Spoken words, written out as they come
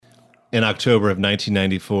In October of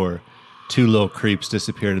 1994, two little creeps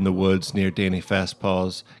disappeared in the woods near Danny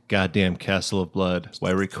Fastpaws' goddamn Castle of Blood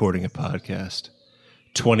while recording a podcast.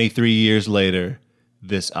 23 years later,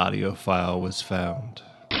 this audio file was found.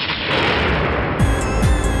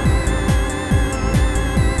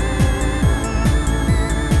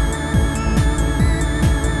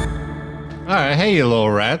 All right, hey, you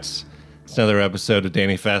little rats. It's another episode of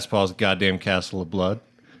Danny Fastpaws' goddamn Castle of Blood,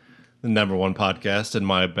 the number one podcast in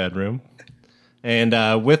my bedroom.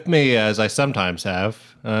 And with me, as I sometimes have,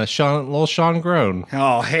 little Sean Groan.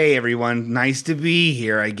 Oh, hey, everyone. Nice to be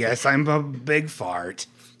here. I guess I'm a big fart.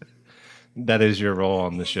 That is your role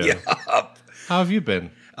on the show. Yup. How have you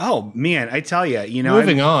been? Oh, man, I tell you,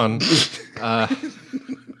 Moving on.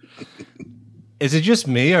 Is it just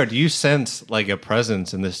me, or do you sense like a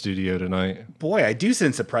presence in the studio tonight? Boy, I do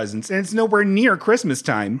sense a presence, and it's nowhere near Christmas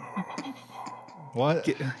time. What?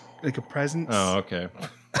 Like a presence? Oh, okay.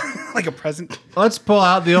 Like a present? Let's pull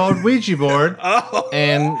out the old Ouija board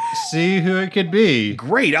and see who it could be.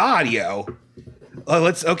 Great audio.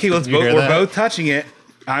 Let's both. We're both touching it.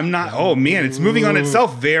 I'm not. Oh man, it's moving on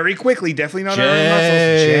itself very quickly. Definitely not our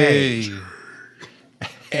J. muscles.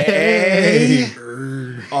 J. A.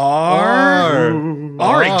 R.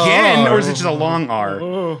 R again, or is it just a long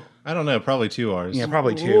R? I don't know. Probably two R's. Yeah,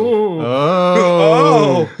 probably two.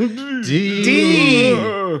 Oh. D. D.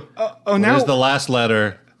 Now Here's the last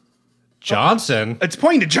letter. Johnson. It's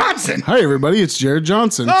pointing to Johnson. Hi, everybody. It's Jarrod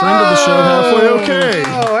Johnson, friend of the show, Halfway Okay.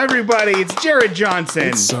 Oh, everybody. It's Jarrod Johnson.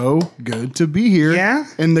 It's so good to be here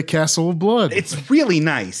in the Castle of Blood. It's really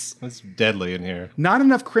nice. It's deadly in here. Not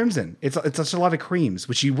enough crimson. It's such a lot of creams,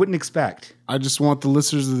 which you wouldn't expect. I just want the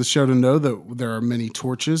listeners of the show to know that there are many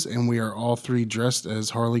torches, and we are all three dressed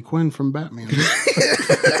as Harley Quinn from Batman.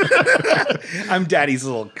 I'm Daddy's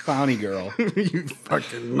little clowny girl. You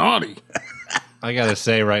fucking naughty. I gotta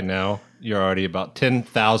say right now, you're already about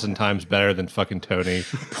 10,000 times better than fucking Tony.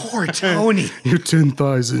 Poor Tony. You're 10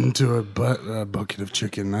 thighs into a bucket of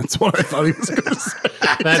chicken. That's what I thought he was going to say.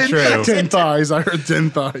 That's true. 10 thighs. I heard 10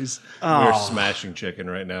 thighs. We're smashing chicken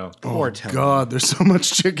right now. Poor Tony. God, there's so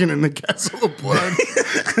much chicken in the Castle of Blood.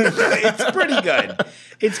 It's pretty good.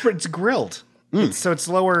 It's grilled. So it's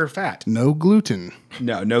lower fat. No gluten.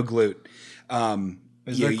 No gluten.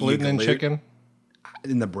 Is there gluten in chicken?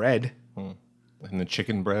 In the bread. In the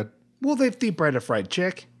chicken bread? Well, they bread a fried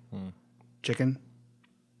chicken.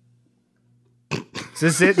 Is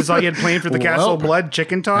this it? This is all you had planned for the Castle of Blood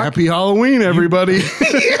chicken talk? Happy Halloween, everybody.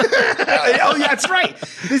 Oh, yeah, that's right.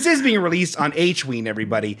 This is being released on Hween,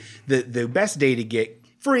 everybody. The best day to get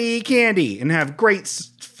free candy and have great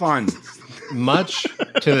fun. Much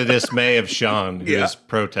to the dismay of Sean, who is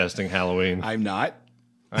protesting Halloween. I'm not.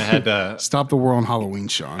 I had to... Stop the war on Halloween,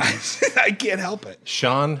 Sean. I can't help it.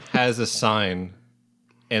 Sean has a sign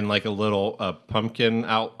and like a little pumpkin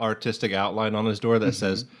artistic outline on his door that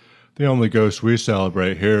says, "The only ghost we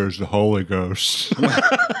celebrate here is the Holy Ghost."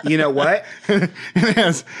 You know what? and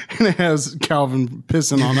it has Calvin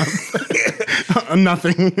pissing on him.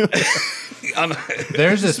 Nothing.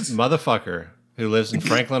 There's this motherfucker who lives in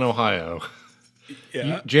Franklin, Ohio.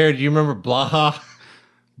 Yeah. Jarrod, do you remember Blaha?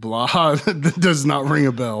 Blah. That does not ring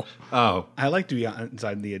a bell. Oh, I like to be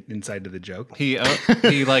inside of the joke. he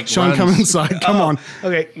like Sean, runs, come inside. Come on.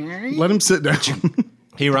 Okay. Let him sit down.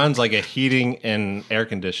 He runs like a heating and air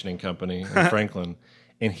conditioning company in Franklin,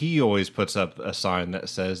 and he always puts up a sign that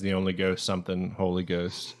says "The only ghost something Holy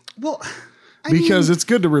Ghost." Well, because it's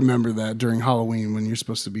good to remember that during Halloween when you're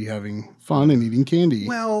supposed to be having fun and eating candy.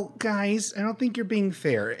 Well, guys, I don't think you're being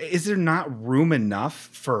fair. Is there not room enough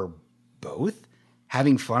for both?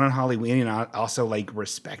 Having fun on Halloween and also like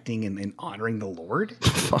respecting and honoring the Lord?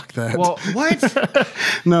 Fuck that. Well,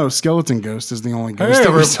 What? No, Skeleton Ghost is the only ghost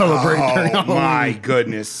that we celebrate during Halloween. My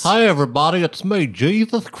goodness. hi everybody, it's me,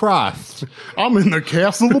 Jesus Christ. I'm in the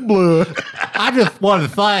Castle of Blood. I just want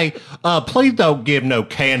to say, please don't give no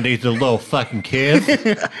candy to little fucking kids.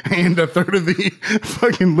 And a third of the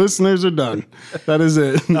fucking listeners are done. That is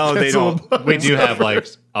it. No, they don't. We do have like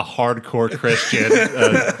a hardcore Christian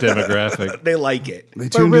demographic. They like it. They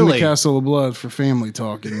tuned in really- the Castle of Blood for family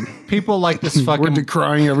talk, and People like this we're fucking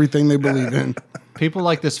decrying everything they believe in. people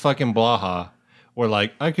like this fucking Blaha. Or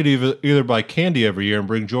like, I could either buy candy every year and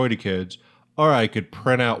bring joy to kids, or I could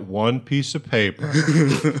print out one piece of paper.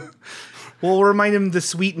 Well, we'll remind them the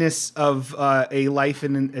sweetness of a life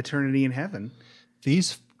in an eternity in heaven.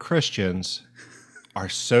 These Christians are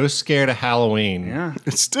so scared of Halloween. Yeah.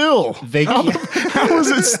 It's still. How is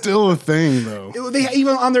it still a thing, though? They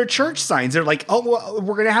even on their church signs, they're like, "Oh, well,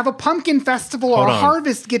 we're gonna have a pumpkin festival or a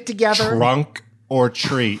harvest get together." Trunk or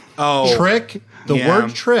treat. Oh. Trick The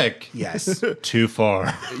word trick. Yes. Too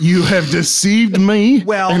far. You have deceived me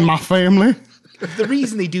and my family. The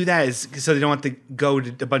reason they do that is so they don't have to go to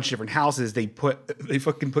a bunch of different houses. They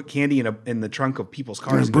fucking put candy in the trunk of people's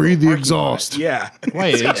cars. And breathe the exhaust. Yeah.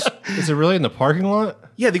 Wait, is it really in the parking lot?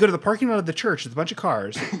 Yeah, they go to the parking lot of the church with a bunch of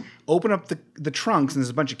cars, open up the trunks, and there's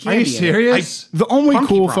a bunch of candy. Are you serious? The only Punky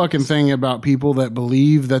cool promise. fucking thing about people that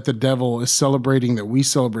believe that the devil is celebrating that we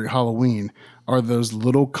celebrate Halloween are those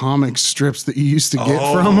little comic strips that you used to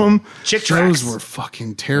get from them. Chick Those tracts. were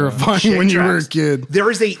fucking terrifying when you were a kid.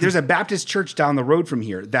 There's a Baptist church down the road from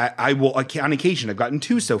here that I will, on occasion, I've gotten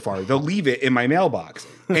 2 so far. They'll leave it in my mailbox,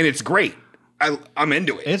 and it's great. I'm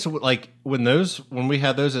into it. It's like when we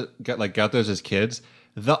had those, got those as kids.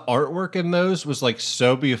 The artwork in those was like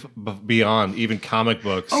so beyond even comic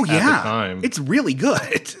books. Oh yeah, at the time. it's really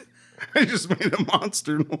good. I just made a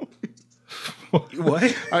monster noise.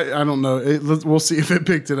 What? I don't know. We'll see if it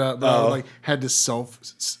picked it up. But I had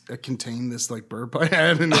to contain this burp I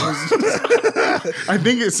had, and it was I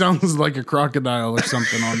think it sounds like a crocodile or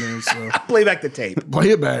something on there. So Play back the tape. play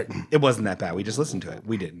it back. It wasn't that bad. We just listened to it.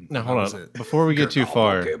 We didn't. Now hold on. Before we get too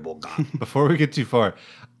far,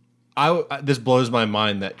 this blows my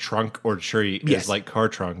mind that trunk or treat Yes. is like car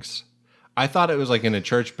trunks. I thought it was like in a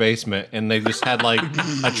church basement, and they just had like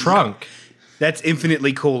a trunk. That's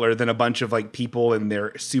infinitely cooler than a bunch of people in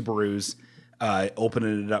their Subarus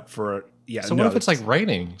opening it up for. Yeah. So what if it's like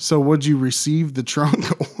raining? So would you receive the trunk?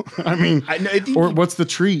 I mean, or what's the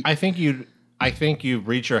treat? I think you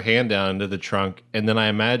reach your hand down into the trunk, and then I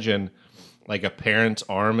imagine like a parent's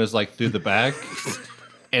arm is like through the back,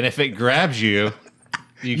 and if it grabs you,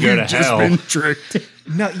 you go to just hell. been tricked.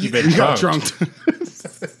 No, You've been got trunked. trunked.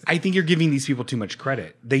 I think you're giving these people too much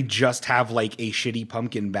credit. They just have like a shitty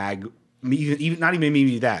pumpkin bag. Even not even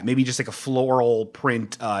maybe that. Maybe just like a floral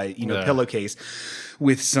print, pillowcase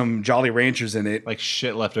with some Jolly Ranchers in it. Like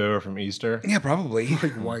shit left over from Easter. Yeah, probably.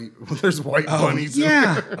 Like white. There's white bunnies.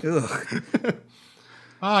 Yeah. Ugh.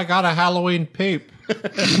 Oh, I got a Halloween peep.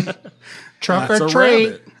 Trunk That's or a treat.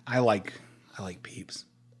 rabbit. I like peeps.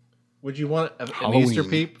 Would you want an Halloween. Easter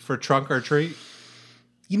peep for trunk or treat?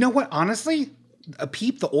 You know what? Honestly, a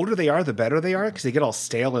peep, the older they are, the better they are because they get all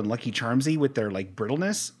stale and Lucky Charmsy with their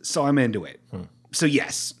brittleness. So I'm into it. So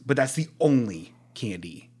yes, but that's the only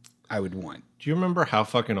candy I would want. Do you remember how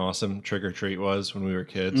fucking awesome trick or treat was when we were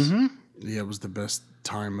kids? Mm-hmm. Yeah, it was the best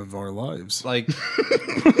time of our lives. Like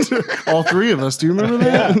All 3 of us. Do you remember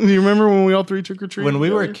that? Do you remember when we all 3 trick or treat? when we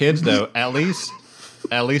were kids, though, at least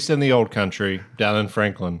in the old country down in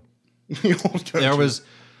Franklin, there was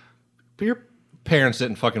your parents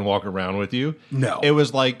didn't fucking walk around with you. No. It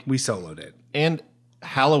was like We soloed it. and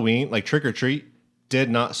Halloween, like trick or treat, did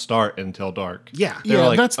not start until dark. Yeah. They were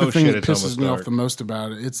like, that's the "Oh, thing shit, that it's pisses almost me dark." off the most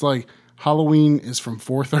about it. It's like Halloween is from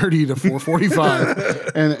 4:30 to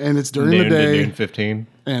 4:45, and it's during Noon the to day, noon 15.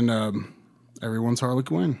 and everyone's Harley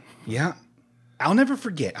Quinn. Yeah. I'll never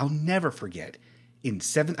forget. In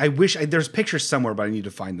 7th, there's pictures somewhere, but I need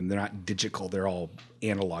to find them. They're not digital. They're all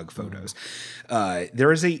analog photos.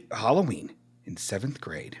 There is a Halloween in 7th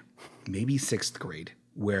grade, maybe 6th grade,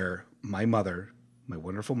 where my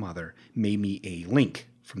wonderful mother, made me a Link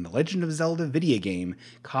from the Legend of Zelda video game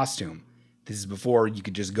costume. This is before you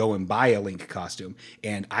could just go and buy a Link costume.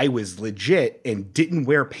 And I was legit and didn't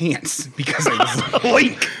wear pants because I was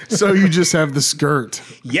Link. So you just have the skirt.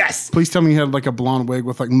 Yes. Please tell me you had like a blonde wig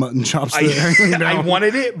with like mutton chops there hanging I down.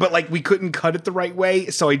 wanted it, but we couldn't cut it the right way,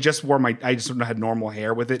 so I just had normal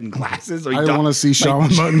hair with it and glasses. So I want to see Shaw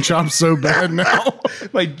with mutton chops so bad now.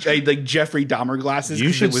 I had Jeffrey Dahmer glasses. You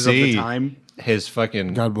 'cause should it was of see the time. his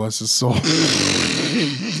fucking. God bless his soul.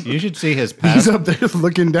 You should see his He's passport. up there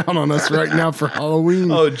looking down on us right now for Halloween.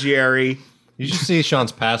 Oh, Jerry, You should see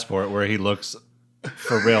Sean's passport where he looks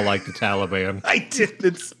for real like the Taliban. I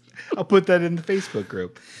did. I'll put that in the Facebook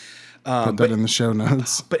group. Put that in the show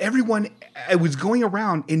notes. But I was going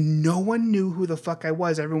around and no one knew who the fuck I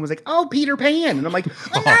was. Everyone was like, "Oh, Peter Pan," and I'm like,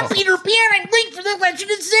 "I'm not Peter Pan. I'm Link from the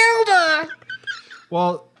Legend of Zelda."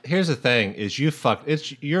 Well, here's the thing: is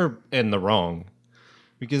you're in the wrong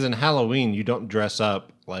because in Halloween you don't dress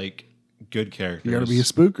up like good characters. You got to be a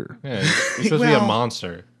spooker. Yeah, you're supposed to be a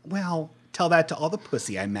monster. Well, tell that to all the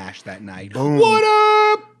pussy I mashed that night. Boom. What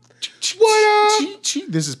up? What up?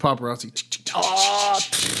 This is paparazzi.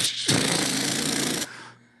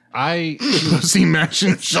 Pussy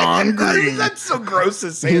mashing Sean Green. That's so gross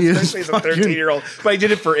to say, He is especially as a 13-year-old. But I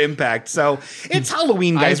did it for impact. So it's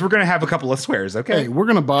Halloween, guys. We're going to have a couple of swears, okay? Hey, we're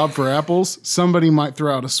going to bob for apples. Somebody might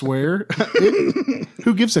throw out a swear.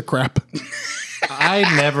 Who gives a crap? I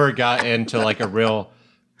never got into like a real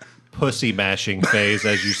pussy mashing phase,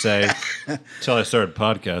 as you say, until I started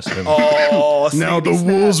podcasting. Oh, Now the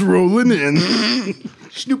wool's rolling in.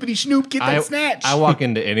 Snoopity snoop, get that snatch. I walk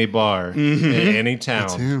into any bar in any town,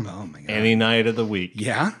 Oh my god. any night of the week.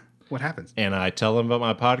 Yeah? What happens? And I tell them about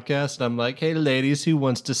my podcast. And I'm like, hey, ladies, who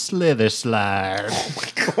wants to slither slide?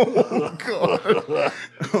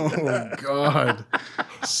 Oh God.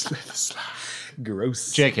 Slither slide.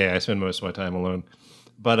 Gross. JK, I spend most of my time alone.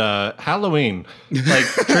 But Halloween, like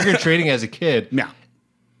trick-or-treating as a kid, Yeah.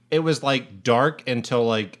 it was like dark until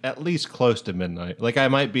like at least close to midnight. Like I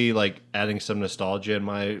might be like adding some nostalgia in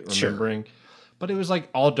my remembering. But it was like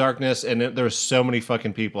all darkness, and there was so many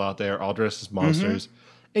fucking people out there, all dressed as monsters.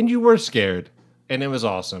 And you were scared, and it was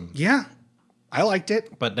awesome. Yeah. I liked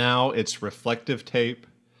it. But now it's reflective tape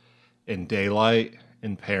and daylight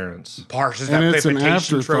and parents. Parses And that it's an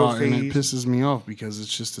reputation afterthought, and it trophies. pisses me off because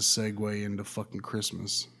it's just a segue into fucking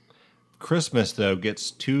Christmas. Christmas, though, gets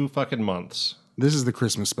 2 fucking months. This is the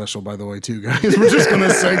Christmas special, by the way, too, guys. We're just going to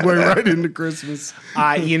segue right into Christmas.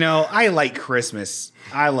 I like Christmas.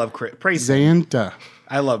 I love praise. Santa.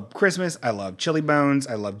 I love Christmas. I love Chili Bones.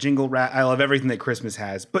 I love Jingle Rat. I love everything that Christmas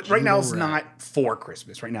has. But right now it's not for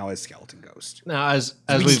Christmas. Right now it's Skeleton Ghost. Now, as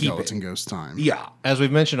we we've keep Skeleton Ghost time. Yeah. as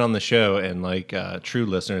we've mentioned on the show, and like true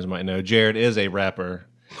listeners might know, Jarrod is a rapper,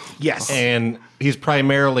 Yes. and he's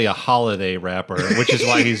primarily a holiday rapper, which is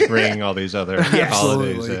why he's bringing all these other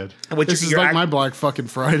holidays in. Which This is you're like my Black fucking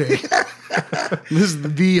Friday. This is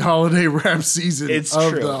the holiday rap season It's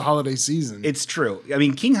of true. the holiday season. It's true. I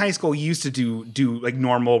mean, King High School used to do like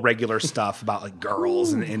normal, regular stuff about like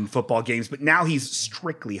girls and football games, but now he's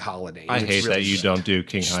strictly holiday. I It's hate really that you good. don't do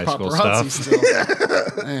King High School Paparazzi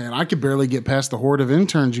stuff. still. Man, I could barely get past the horde of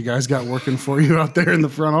interns you guys got working for you out there in the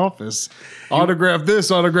front office. Autograph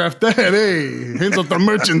this, autograph that. Hey, hands off the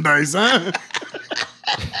merchandise, huh?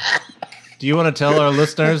 Do you want to tell our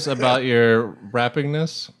listeners about your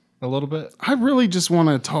rappingness a little bit? I really just want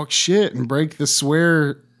to talk shit and break the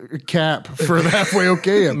swear cap for the Halfway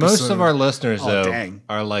Okay episode. Most of our listeners, though, dang.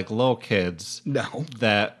 are like little kids No.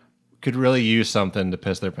 that could really use something to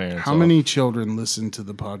piss their parents How off. many children listen to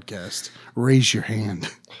the podcast? Raise your hand.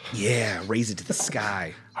 Yeah, raise it to the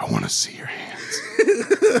sky. I want to see your hands.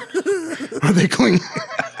 Are they clean?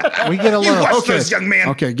 We get a lot Watch of those, young man.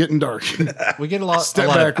 Okay, getting dark. we get a lot Step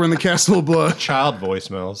of back. We're in the castle of blood. child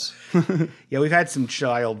voicemails, Yeah, we've had some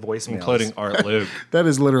child voicemails. including Art Luke. That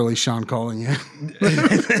is literally Sean calling you.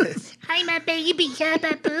 Hi, my baby,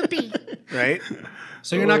 Shabba Boopy. right?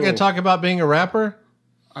 So you're not going to talk about being a rapper?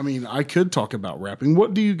 I mean, I could talk about rapping.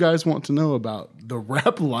 What do you guys want to know about the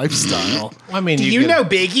rap lifestyle? I mean, Do you could- know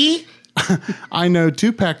Biggie? I know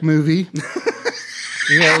Tupac movie,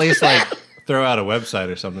 You can at least like throw out a website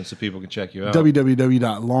or something so people can check you out.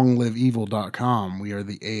 www.longliveevil.com. We are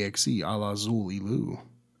the AXE a la Zul Ilu.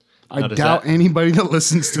 I does doubt that- anybody that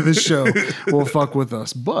listens to this show will fuck with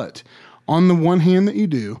us. But on the one hand that you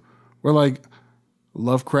do, we're like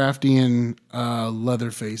Lovecraftian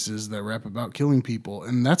leather faces that rap about killing people.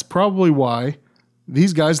 And that's probably why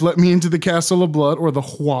these guys let me into the Castle of Blood or the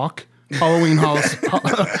Hwak Halloween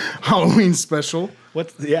special.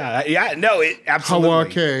 It absolutely.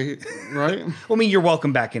 Hawake, right? Well, I mean, you're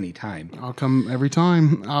welcome back anytime. I'll come every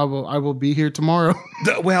time. I will be here tomorrow.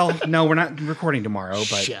 Well, no, we're not recording tomorrow,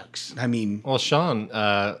 but Shucks. I mean, Well, Sean,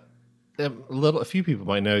 a few people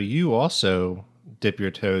might know you also dip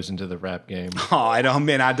your toes into the rap game. I don't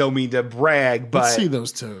mean to brag, but Let's see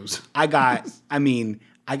those toes. I got an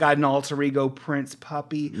alter ego Prince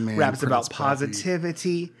Puppy, Man, raps Prince about Puppy.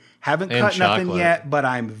 positivity. Haven't And cut nothing chocolate. yet, but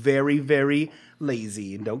I'm very, very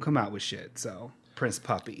lazy and don't come out with shit. So, Prince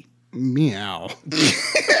Puppy. Meow.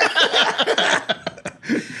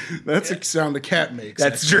 That's a sound a cat makes.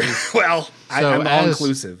 That's true. Well, I'm all as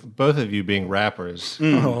inclusive. both of you being rappers,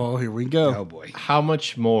 Oh, here we go. Oh boy. how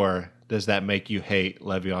much more does that make you hate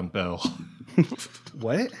Le'Veon Bell?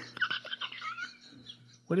 What?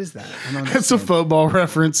 What is that? I don't That's a football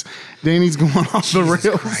reference. Danny's going off the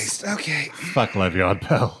rails. Christ. Okay. Fuck Le'Veon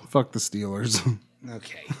Bell. Fuck the Steelers.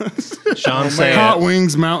 Okay. Sean saying Hot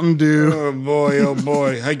Wings, Mountain Dew. Oh boy, oh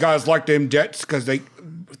boy. Hey guys, like them Jets because they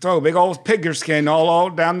throw a big old pigger skin all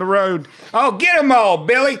down the road. Oh, get them all,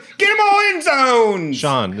 Billy. Get them all in zones.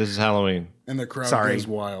 Sean, this is Halloween. And the crowd Sorry. goes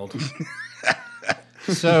wild.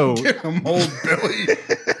 So I'm old Billy.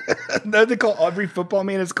 No, they call every football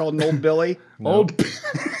man is called an old Billy. Old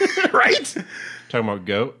Right? talking about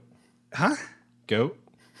goat, Huh? goat,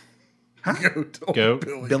 goat. Old Goat.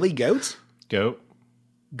 Billy. Billy Goat? goat,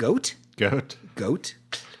 Goat? goat. Goat?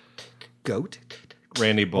 Goat?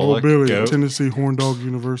 Randy Old Bullock, Billy, goat. Tennessee Horn Dog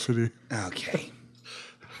University. Okay.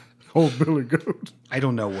 Old Billy Goat. I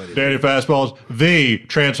don't know what it is. Danny Fastpaws, the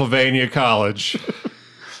Transylvania College.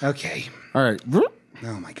 Okay. All right.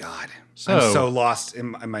 Oh my God. So- I'm so lost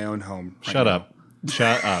in my own home. right Shut now. up.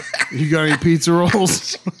 Shut up. You got any pizza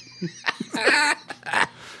rolls?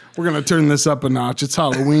 We're going to turn this up a notch. It's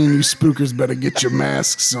Halloween. You spookers better get your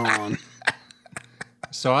masks on.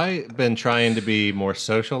 So I've been trying to be more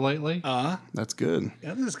social lately That's good.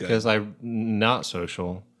 Yeah, this is good. because I'm not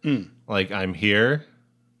social. Like, I'm here.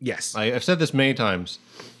 Yes. I've said this many times.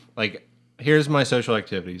 Like, here's my social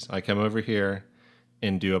activities. I come over here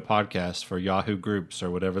and do a podcast for Yahoo Groups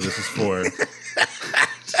or whatever this is for.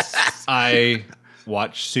 I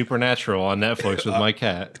watch Supernatural on Netflix with my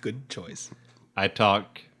cat. Good choice. I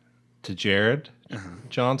talk to Jarrod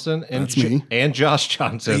Johnson and That's me. and Josh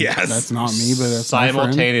Johnson. Yes. That's not me, but that's my friend.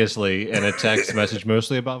 Simultaneously in a text message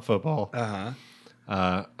mostly about football.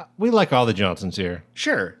 We like all the Johnsons here.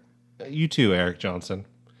 Sure. You too, Eric Johnson.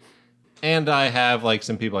 And I have like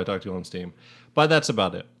some people I talk to on Steam. But that's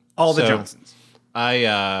about it. All the So, Johnsons.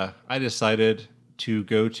 I decided to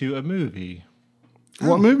go to a movie.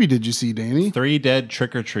 What movie did you see, Danny? 3 Dead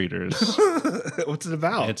Trick-or-Treaters. What's it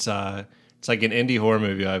about? It's like an indie horror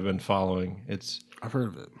movie I've been following. I've heard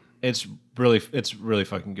of it. It's really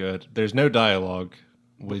fucking good. There's no dialogue,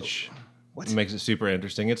 which makes it super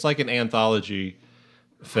interesting. It's like an anthology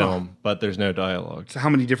film, but there's no dialogue. So how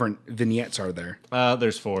many different vignettes are there?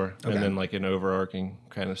 There's 4, and then like an overarching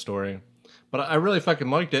kind of story. But I really fucking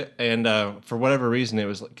liked it, and for whatever reason, it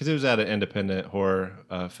was because it was at an independent horror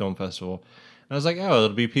film festival. And I was like, oh,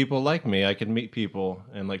 it'll be people like me. I can meet people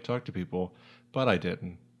and like talk to people, but I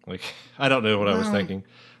didn't. Like, I don't know what I was thinking.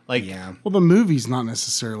 Like, Yeah. Well, the movie's not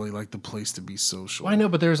necessarily like the place to be social. I know,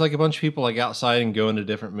 but there's like a bunch of people like outside and going to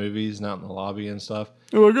different movies and out in the lobby and stuff.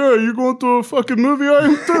 You're like, hey, you going to a fucking movie? I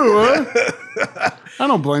am too, huh? I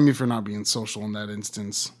don't blame you for not being social in that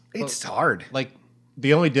instance. It's hard. Like,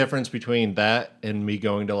 the only difference between that and me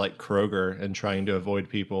going to like Kroger and trying to avoid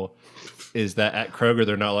people is that at Kroger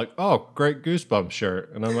they're not like, oh, great Goosebumps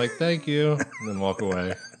shirt, and I'm like, thank you, and then walk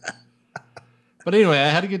away. But anyway, I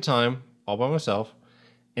had a good time all by myself,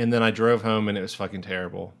 and then I drove home and it was fucking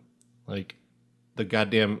terrible. Like the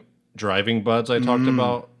goddamn driving buds I talked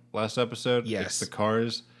about last episode. Yes. It's the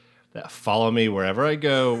cars that follow me wherever I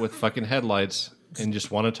go with fucking headlights and just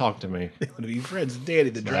want to talk to me. They want to be friends with Danny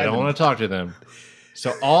the I driver. don't want to talk to them.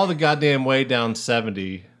 So all the goddamn way down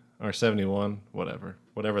 70 or 71,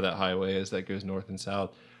 whatever that highway is that goes north and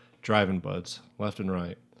south, driving buds left and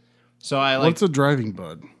right. So I like What's a driving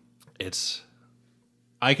bud?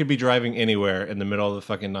 I could be driving anywhere in the middle of the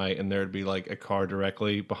fucking night and there'd be like a car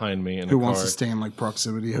directly behind me in Who a car. wants to stay in like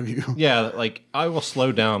proximity of you? Yeah, like I will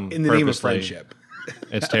slow down in the name of purposely. friendship.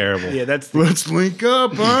 It's terrible. Yeah, that's the, Let's link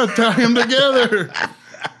up, huh? Tie them together.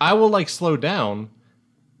 I will like slow down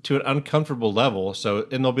to an uncomfortable level. So,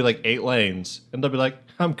 and there'll be like 8 lanes, and they'll be like,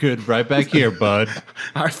 "I'm good, right back here, bud."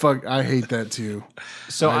 I hate that too.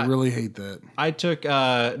 So I really hate that. I took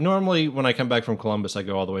normally when I come back from Columbus, I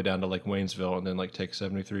go all the way down to like Waynesville and then like take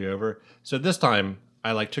 73 over. So this time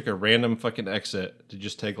I like took a random fucking exit to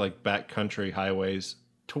just take like backcountry highways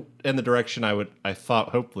in the direction I thought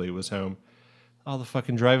hopefully was home. All the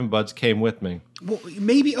fucking driving buds came with me. well,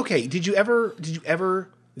 maybe okay. Did you ever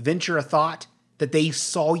venture a thought that they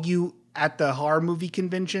saw you at the horror movie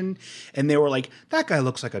convention and they were like, that guy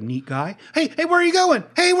looks like a neat guy. Hey, where are you going?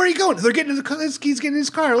 Hey, where are you going? They're getting in the car. He's getting in his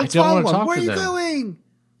car. Let's don't follow wanna him. talk Where to are you them. going?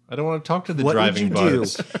 I don't want to talk to the What would driving you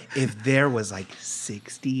buds do if there was like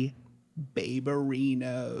 60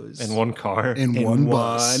 Baberinos in one car. In one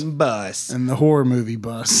bus. one bus? And the horror movie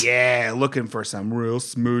bus. Yeah, looking for some real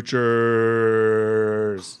smoochers.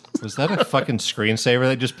 Was that a fucking screensaver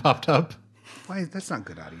that just popped up? Why? That's not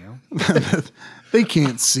good audio. They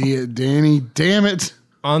can't see it, Danny. Damn it.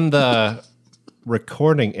 On the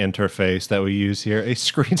recording interface that we use here, a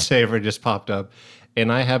screensaver just popped up,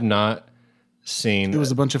 and I have not seen. It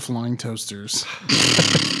was a bunch of flying toasters.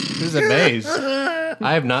 This is a maze.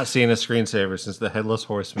 I have not seen a screensaver since the Headless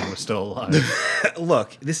Horseman was still alive.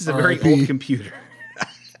 Look, this is a very R.I.P. old computer.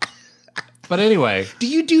 But anyway, Do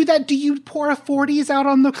you do that? Do you pour a 40s out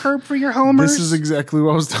on the curb for your homers? This is exactly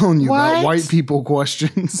what I was telling you about What? white people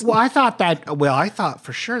questions. Well, I thought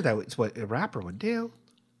for sure that was what a rapper would do.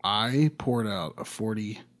 I poured out a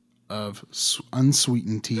 40 of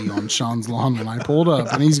unsweetened tea on Sean's lawn when I pulled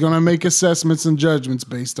up, and he's going to make assessments and judgments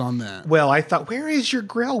based on that. Well, I thought, where is your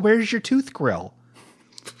grill? Where's your tooth grill?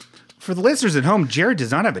 For the listeners at home, Jarrod does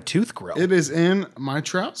not have a tooth grill. It is in my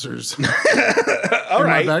trousers. All in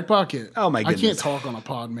right. my back pocket. Oh, my I goodness. can't talk on a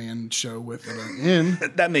Podman show with it in.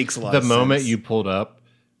 That makes a lot the of moment sense. you pulled up,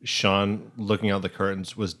 Sean, looking out the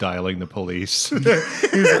curtains, was dialing the police. He was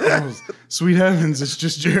like, oh, sweet heavens, it's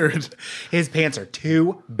just Jarrod. His pants are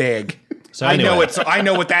too big. So anyway, I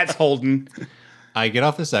know what that's holding. I get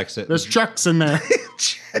off this exit. There's trucks in there.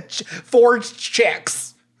 Ford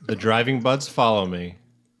checks. The driving buds follow me.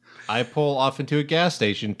 I pull off into a gas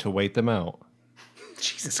station to wait them out.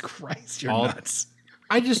 Jesus Christ, you're nuts.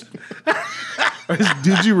 I just...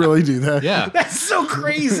 Did you really do that? Yeah. That's so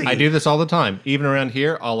crazy. I do this all the time. Even around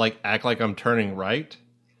here, I'll like act like I'm turning right.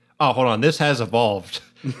 Oh, hold on. This has evolved.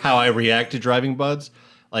 How I react to driving buds.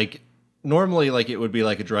 Like normally, like it would be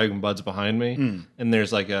like a driving buds behind me, and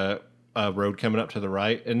there's like a road coming up to the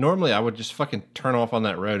right. And normally, I would just fucking turn off on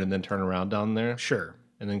that road and then turn around down there. Sure.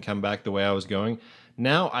 And then come back the way I was going.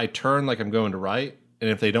 Now I turn like I'm going to right, and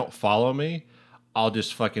if they don't follow me, I'll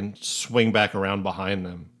just fucking swing back around behind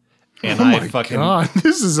them. And oh I my fucking God,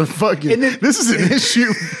 this is this is an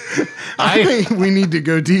issue. I think we need to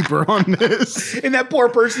go deeper on this. And that poor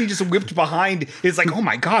person he just whipped behind is like, oh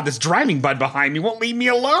my God, this driving bud behind me won't leave me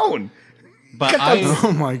alone. But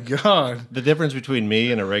Oh my God. The difference between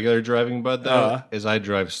me and a regular driving bud though is I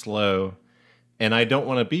drive slow, and I don't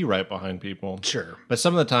want to be right behind people. Sure. But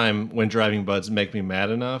some of the time when driving buds make me mad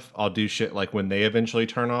enough, I'll do shit like when they eventually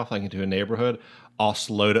turn off, like into a neighborhood, I'll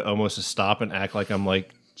slow to almost a stop and act like I'm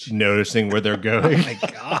like noticing where they're going. Oh my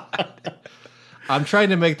God. I'm trying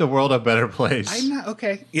to make the world a better place. I'm not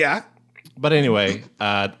okay. Yeah. But anyway,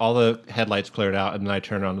 all the headlights cleared out, and then I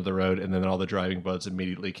turned onto the road, and then all the driving buds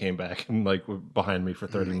immediately came back and like were behind me for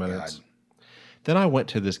 30 minutes. God. Then I went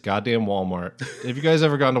to this goddamn Walmart. Have you guys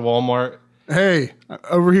ever gone to Walmart? Hey,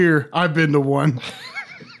 over here, I've been to one.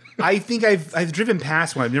 I think I've driven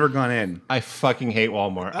past one. I've never gone in. I fucking hate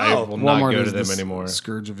Walmart. I will Walmart not go is to them the anymore.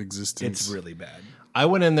 Scourge of existence. It's really bad. I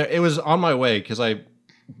went in there. It was on my way because I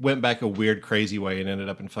went back a weird, crazy way and ended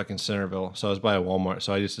up in fucking Centerville. So I was by a Walmart.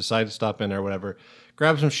 So I just decided to stop in there, whatever,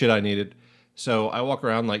 grab some shit I needed. So I walk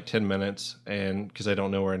around like 10 minutes, and because I don't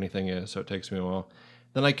know where anything is, so it takes me a while.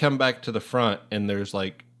 Then I come back to the front, and there's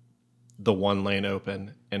like the one lane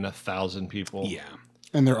open and 1,000 people. Yeah.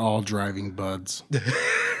 And they're all driving buds.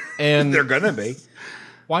 And They're gonna be.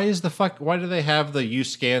 why do they have the you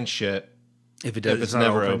scan shit If it if does, it's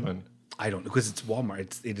never open? I don't know, because it's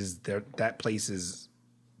Walmart. It is there. That place is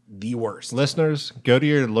the worst. Listeners, go to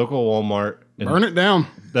your local Walmart. And Burn it down.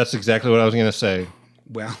 That's exactly what I was going to say.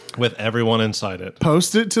 Well, With everyone inside it.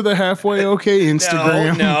 Post it to the Halfway Okay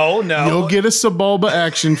Instagram. no. You'll get a Sebulba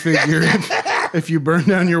action figure if you burn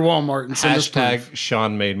down your Walmart and send us proof. Hashtag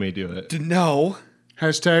Sean made me do it. No.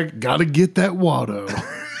 Hashtag gotta get that Watto.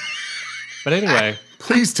 But anyway,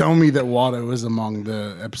 Please tell me that Watto is among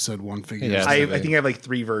the episode 1 figures. Yes. I think I have like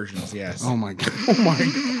 3 versions. Yes. Oh my God. Oh my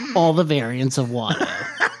God. All the variants of Watto.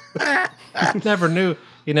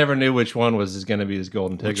 he never knew which one was going to be his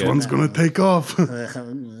golden ticket. Which one's gonna take off?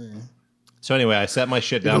 So anyway, I set my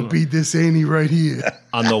shit It'll down be this Annie right here.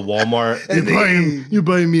 on the Walmart You're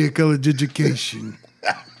buying me a college education.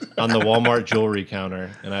 jewelry counter,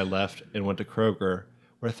 and I left and went to Kroger,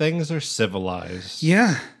 where things are civilized.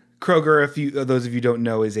 Yeah. Kroger, if those of you don't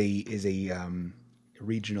know, is a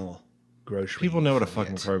regional grocery. People know what a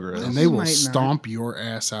fucking Kroger is. And they will might not. stomp your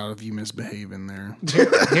ass out if you misbehave in there.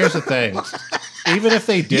 Here's the thing. Even if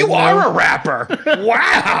they did You know, are a rapper.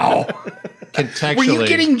 Wow. contextually, Were you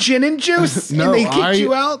getting gin and juice and they kicked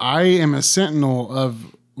you out? I am a sentinel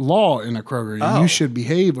of law in a Kroger. Oh. You should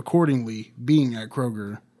behave accordingly being at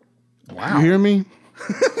Kroger. Wow. You hear me?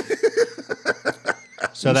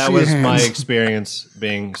 so that see was your my hands. experience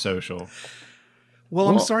being social. Well,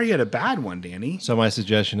 I'm sorry you had a bad one, Danny. So my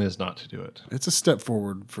suggestion is not to do it. It's a step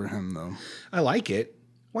forward for him, though. I like it.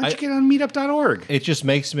 Why don't you get on meetup.org? It just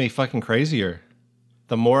makes me fucking crazier.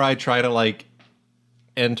 The more I try to like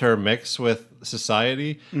intermix with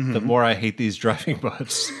society, the more I hate these driving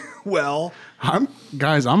buds. Well, I'm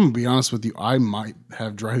gonna be honest with you. I might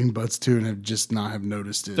have driving buds too, and have just not have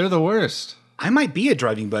noticed it. They're the worst. I might be a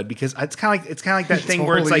driving bud because it's kind of like that thing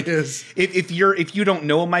where it's totally like is. if you don't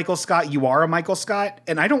know a Michael Scott, you are a Michael Scott,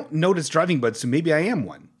 and I don't notice driving buds, so maybe I am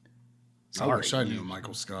one. I wish I knew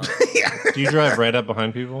Michael Scott. Do you drive right up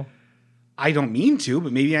behind people? I don't mean to,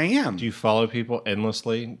 but maybe I am. Do you follow people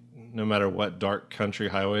endlessly, no matter what dark country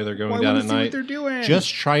highway they're going Well, I down wanna at see what night? they're doing.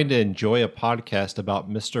 Just trying to enjoy a podcast about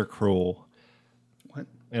Mr. Cruel, What?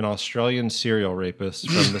 an Australian serial rapist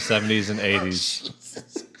from the 70s and 80s.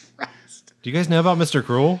 Jesus Christ. Do you guys know about Mr.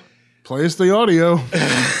 Cruel? Play us the audio.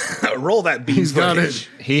 Roll that bean He's got footage.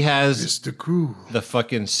 it. He has Mr. Cool. the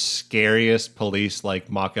fucking scariest police like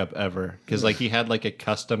mock-up ever, because like he had like a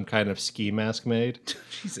custom kind of ski mask made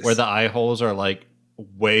Jesus. where the eye holes are like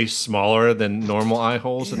way smaller than normal eye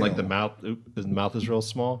holes, and like the mouth is real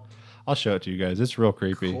small. I'll show it to you guys. It's real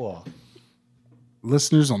creepy. Cool.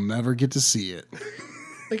 Listeners will never get to see it.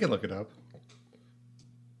 They can look it up.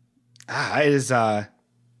 It is.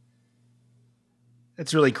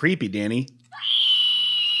 It's really creepy, Danny.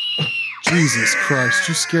 Jesus Christ,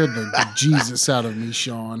 you scared the Jesus out of me,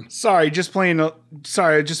 Sean. Sorry, just playing.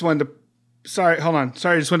 Sorry, I just wanted to. Sorry, hold on.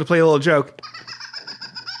 Sorry, I just wanted to play a little joke.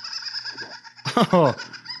 Oh,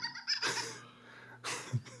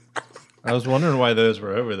 I was wondering why those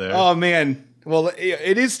were over there. Oh man. Well,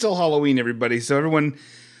 it is still Halloween, everybody. So everyone,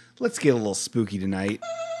 let's get a little spooky tonight.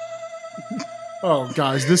 oh,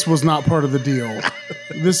 guys, this was not part of the deal.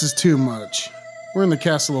 This is too much. We're in the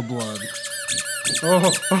Castle of Blood.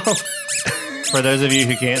 Oh. For those of you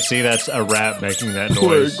who can't see, that's a rat making that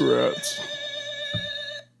noise. Plague rats.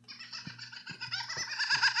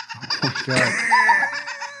 Oh my God.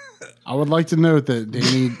 I would like to note that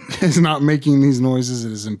Danny is not making these noises.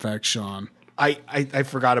 It is, in fact, Sean. I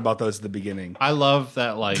forgot about those at the beginning. I love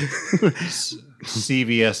that, like,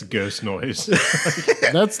 CVS ghost noise.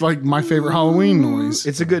 That's like my favorite Halloween noise.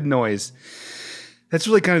 It's a good noise. That's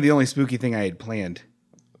really kind of the only spooky thing I had planned.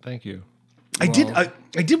 Thank you. I did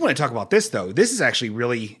want to talk about this, though. This is actually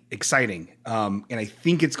really exciting, and I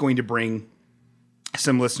think it's going to bring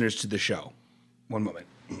some listeners to the show. One moment.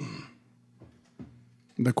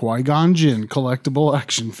 The Qui-Gon Jinn collectible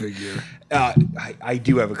action figure. I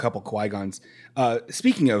do have a couple Qui-Gons.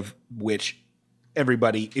 Speaking of which,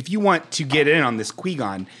 everybody, if you want to get in on this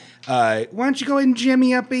Qui-Gon, why don't you go ahead and jam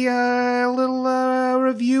me up a little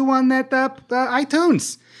review on that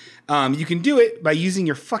iTunes. You can do it by using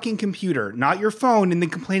your fucking computer, not your phone, and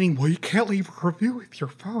then complaining, well, you can't leave a review with your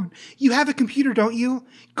phone. You have a computer, don't you?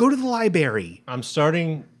 Go to the library. I'm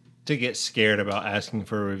starting to get scared about asking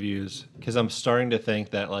for reviews because I'm starting to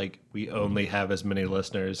think that like we only have as many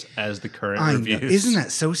listeners as the current reviews. Isn't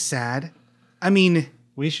that so sad? I mean,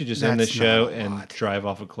 we should just end the show and lot. drive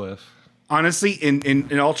off a cliff. Honestly,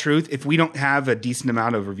 in all truth, if we don't have a decent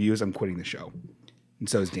amount of reviews, I'm quitting the show. And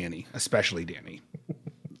so is Danny, especially Danny.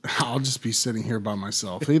 I'll just be sitting here by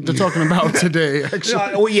myself. They're talking about today, actually.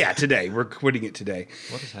 Well, yeah, today. We're quitting it today.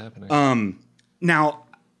 What is happening? Now,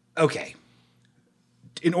 okay.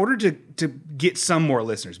 In order to get some more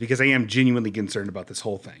listeners, because I am genuinely concerned about this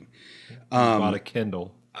whole thing. Bought a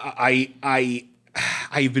Kindle. I've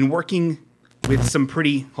been working with some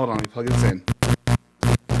pretty. Hold on, let me plug this in.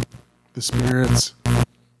 The spirits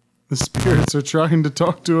are trying to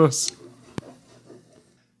talk to us.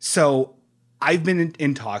 So I've been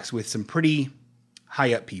in talks with some pretty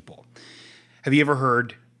high up people. Have you ever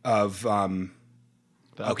heard of The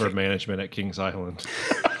upper management at Kings Island.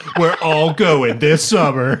 We're all going this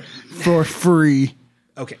summer for free.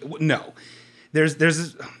 Okay, no. There's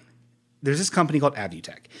this company called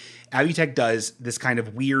AdvuTec. AdvuTec does this kind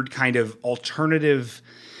of weird kind of alternative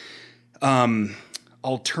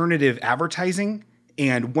advertising,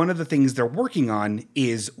 and one of the things they're working on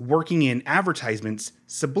is working in advertisements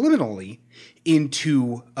subliminally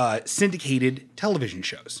into syndicated television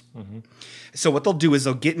shows. Mm-hmm. So what they'll do is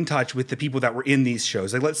they'll get in touch with the people that were in these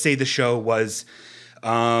shows. Like let's say the show was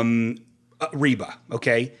Reba,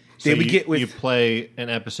 okay? So you play an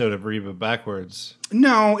episode of Reba backwards.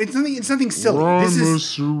 No, it's nothing silly. This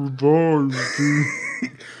is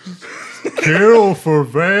Kill for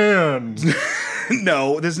Van.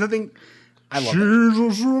 No, there's nothing. I love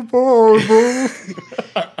Jesus revival.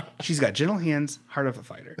 She's got gentle hands, heart of a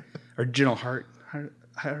fighter, or gentle heart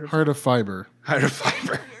Heart of fiber. Heart of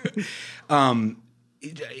fiber.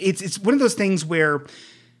 It's one of those things where,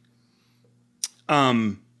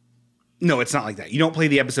 no, it's not like that. You don't play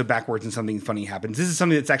the episode backwards and something funny happens. This is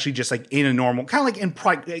something that's actually just like in a normal, kind of like in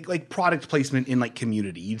product placement in like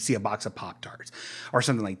Community. You'd see a box of Pop-Tarts or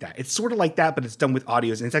something like that. It's sort of like that, but it's done with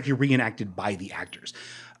audios and it's actually reenacted by the actors.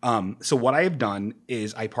 So what I have done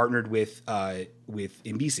is I partnered with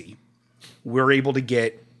NBC. We're able to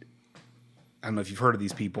get, I don't know if you've heard of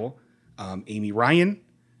these people, Amy Ryan,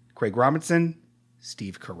 Craig Robinson,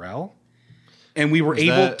 Steve Carell, and we were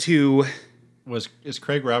able to. Is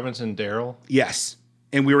Craig Robinson Daryl? Yes,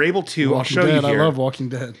 and we were able to. Walking I'll show Dead. you here. I love Walking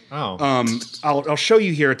Dead. Oh, I'll show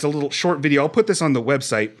you here. It's a little short video. I'll put this on the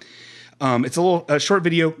website. It's a short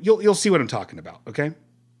video. You'll see what I'm talking about. Okay.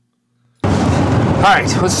 All right,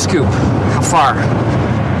 what's the scoop? How far?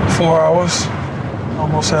 4 hours.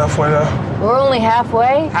 Almost halfway there. We're only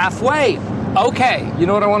halfway. Halfway. Okay, you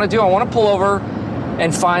know what I want to do? I want to pull over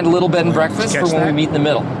and find a little bed and breakfast for when we meet in the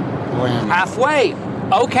middle. Halfway.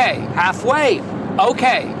 Okay. Halfway.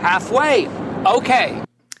 Okay. Halfway. Okay.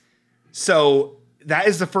 So that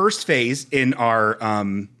is the first phase in our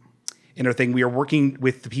in our thing. We are working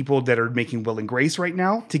with the people that are making Will and Grace right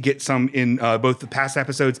now to get some in both the past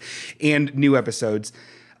episodes and new episodes.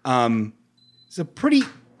 So pretty...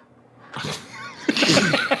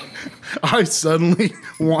 I suddenly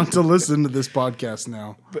want to listen to this podcast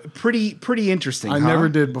now. Pretty interesting. I never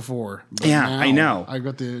did before. Yeah, I know. I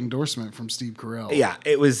got the endorsement from Steve Carell. Yeah,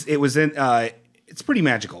 it was in. It's pretty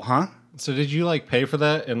magical, huh? So did you like pay for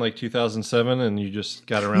that in like 2007 and you just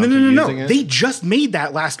got around to using it? They just made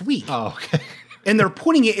that last week. Oh, okay. And they're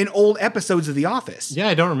putting it in old episodes of The Office. Yeah,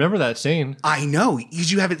 I don't remember that scene. I know,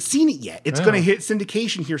 because you haven't seen it yet. It's going to hit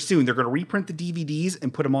syndication here soon. They're going to reprint the DVDs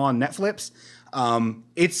and put them on Netflix.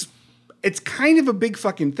 It's kind of a big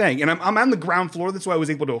fucking thing. And I'm on the ground floor. That's why I was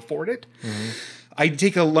able to afford it. Mm-hmm. I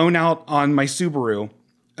take a loan out on my Subaru.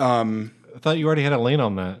 I thought you already had a lien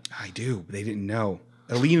on that. I do. But they didn't know.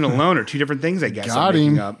 A lien and a loan are two different things, I guess. Got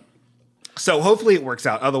him. Up. So hopefully it works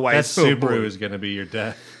out. Otherwise, that Subaru is going to be your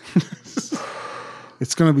death.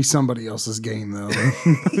 It's going to be somebody else's game, though.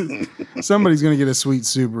 Somebody's going to get a sweet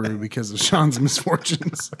Subaru because of Sean's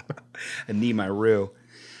misfortunes. I need my Roo.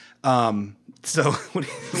 So what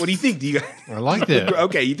do you think? Do you guys... I liked it.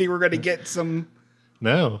 Okay, you think we're going to get some...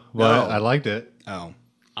 No, but I liked it. Oh.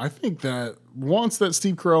 I think that once that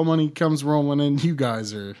Steve Carell money comes rolling in, you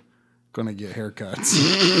guys are going to get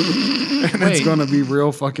haircuts. And it's going to be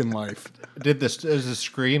real fucking life. Is the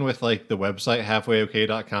screen with like the website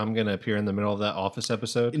halfwayok.com going to appear in the middle of that Office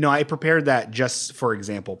episode? No, I prepared that just for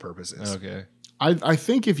example purposes. Okay. I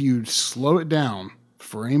think if you slow it down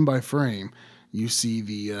frame by frame, you see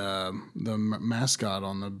the mascot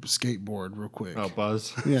on the skateboard real quick. Oh,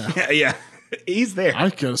 Budz. Yeah. Yeah. He's there. I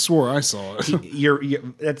could have swore I saw it. You're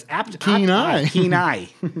that's apt. Keen eye. Keen eye.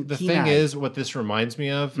 The thing is, what this reminds me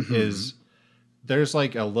of is there's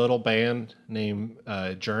like a little band named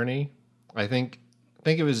Journey. I think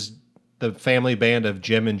it was the family band of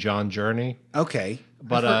Jim and John Journey. Okay.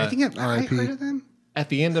 But I think I've heard of them. At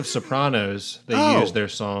the end of Sopranos, they used their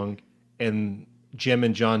song, and Jim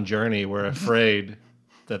and John Journey were afraid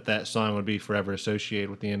that song would be forever associated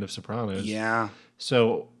with the end of Sopranos. Yeah.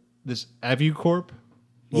 So this AdvuCorp?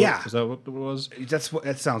 Yeah. Is that what it was?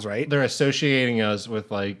 That sounds right. They're associating us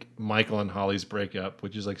with like Michael and Holly's breakup,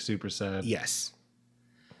 which is like super sad. Yes.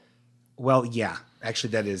 Well, yeah.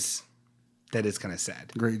 Actually, that is kind of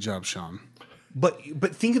sad. Great job, Sean. But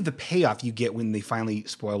think of the payoff you get when they finally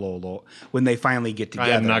when they finally get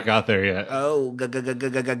together. I have not got there yet. Oh,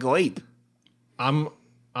 goip. I'm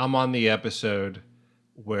on the episode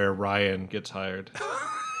where Ryan gets hired.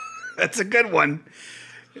 That's a good one.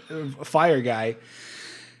 Fire guy.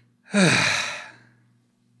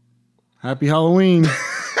 Happy Halloween.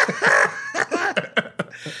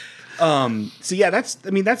 So yeah,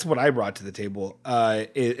 that's what I brought to the table.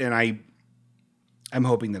 And I'm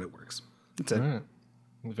hoping that it works. That's it. Right.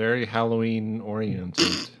 Very Halloween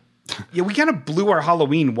oriented. Yeah, we kind of blew our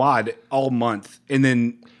Halloween wad all month, and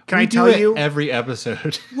then I tell you every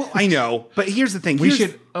episode? Well, I know, but here's the thing: we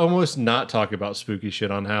should almost not talk about spooky shit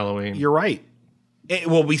on Halloween. You're right.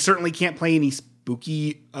 Well, we certainly can't play any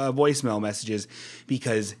spooky voicemail messages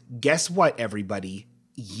because guess what, everybody?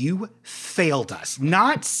 You failed us.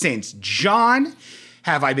 Not since John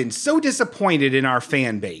have I been so disappointed in our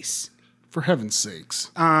fan base. For heaven's sakes.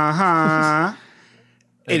 Uh-huh.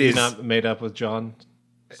 It is not made up with John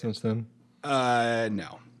since then?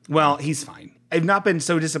 No. Well, he's fine. I've not been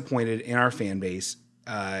so disappointed in our fan base.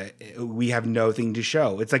 We have nothing to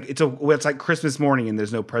show. It's like Christmas morning and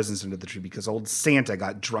there's no presents under the tree because old Santa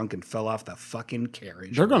got drunk and fell off the fucking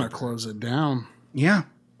carriage. They're gonna close it down. Yeah.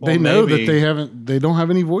 They know that they don't have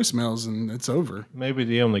any voicemails and it's over. Maybe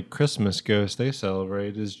the only Christmas ghost they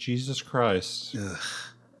celebrate is Jesus Christ. Ugh.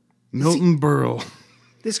 Milton Berle.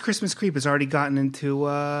 This Christmas creep has already gotten into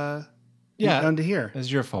onto here. It's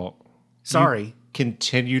your fault. Sorry. You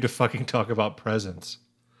continue to fucking talk about presents.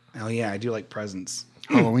 Oh yeah, I do like presents.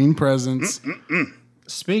 Halloween presents.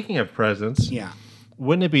 Speaking of presents, yeah.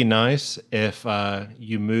 Wouldn't it be nice if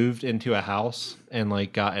you moved into a house and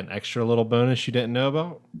like got an extra little bonus you didn't know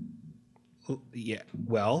about? Yeah.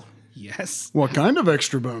 Well, yes. What kind of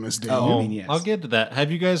extra bonus, Dave? Oh, I mean, yes. I'll get to that.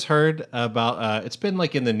 Have you guys heard about? It's been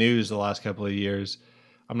like in the news the last couple of years.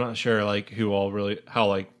 I'm not sure like how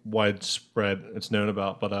like widespread it's known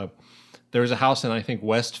about, but there was a house in I think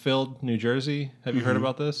Westfield, New Jersey. Have you heard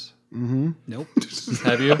about this? Mm-hmm. Nope.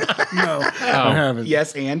 Have you? No, I haven't.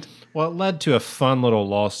 Yes, and? Well, it led to a fun little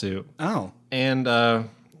lawsuit. Oh. And I'm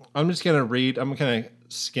just going to read. I'm going to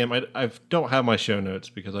skim. I don't have my show notes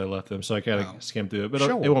because I left them, so I got to skim through it. But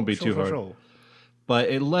it won't be too hard. Sure. But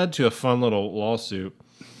it led to a fun little lawsuit.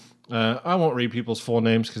 I won't read people's full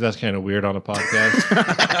names because that's kind of weird on a podcast.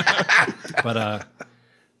 But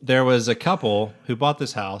there was a couple who bought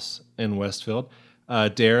this house in Westfield,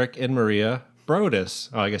 Derek and Maria Brodus.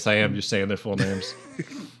 Oh, I guess I am just saying their full names.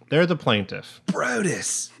 They're the plaintiff.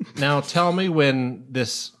 Brodus. Now, tell me when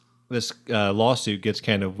this lawsuit gets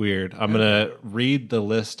kind of weird. I'm going to read the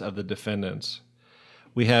list of the defendants.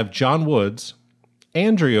 We have John Woods,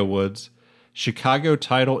 Andrea Woods, Chicago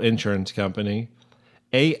Title Insurance Company,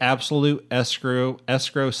 A Absolute Escrow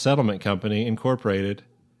Settlement Company, Incorporated,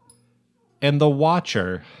 and The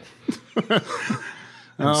Watcher.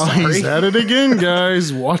 He's at it again,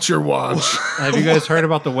 guys. Watch your watch. Have you guys heard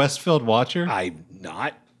about the Westfield Watcher? I'm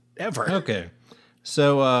not ever. Okay.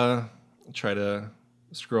 So try to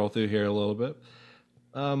scroll through here a little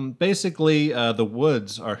bit. Basically, the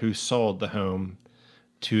Woods are who sold the home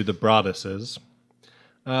to the Broaduses.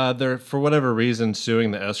 They're, for whatever reason,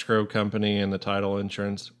 suing the escrow company and the title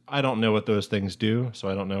insurance. I don't know what those things do, so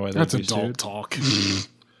I don't know why That's they'd be adult sued. talk.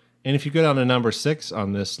 And if you go down to number 6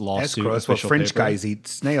 on this lawsuit, Escrow is what official French paper, guys eat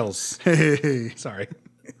snails. Hey. Sorry.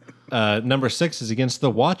 number 6 is against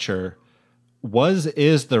the Watcher.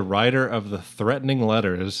 Is the writer of the threatening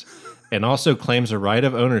letters and also claims a right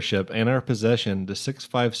of ownership and our possession to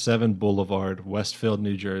 657 Boulevard, Westfield,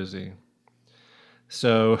 New Jersey.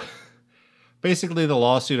 So basically the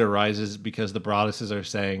lawsuit arises because the Broaduses are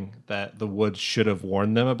saying that the Woods should have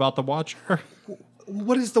warned them about the Watcher.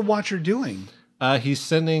 What is the Watcher doing? He's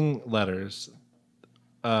sending letters.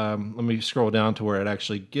 Let me scroll down to where it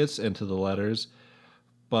actually gets into the letters.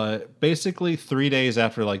 But basically 3 days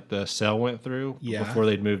after like the sale went through, before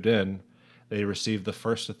they'd moved in, they received the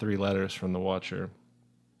first of 3 letters from the Watcher.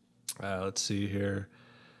 Let's see here.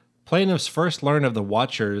 Plaintiffs first learned of the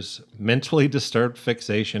Watcher's mentally disturbed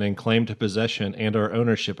fixation and claim to possession and or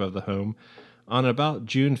ownership of the home on about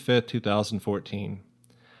June 5th, 2014.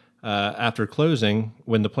 After closing,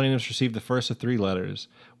 when the plaintiffs received the first of 3 letters,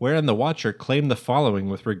 wherein the Watcher claimed the following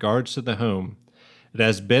with regards to the home. It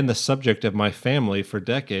has been the subject of my family for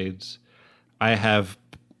decades. I have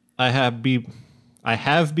be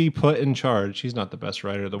put in charge. He's not the best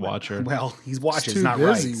writer of the Watcher. Well, he's watching, Too not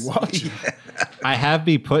busy right. watching. I have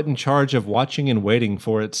be put in charge of watching and waiting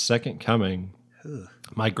for its second coming.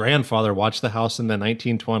 My grandfather watched the house in the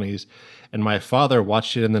 1920s, and my father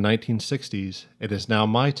watched it in the 1960s. It is now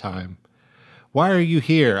my time. Why are you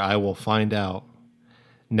here? I will find out.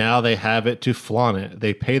 Now they have it to flaunt it.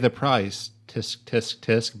 They pay the price. Tisk, tisk,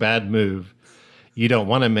 tisk. Bad move. You don't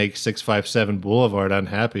want to make 657 Boulevard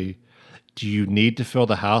unhappy. Do you need to fill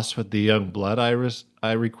the house with the young blood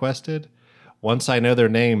I requested? Once I know their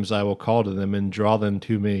names, I will call to them and draw them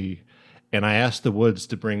to me. And I asked the Woods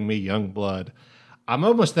to bring me young blood. I'm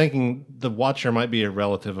almost thinking the Watcher might be a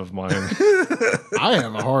relative of mine. I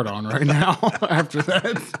have a hard on right now after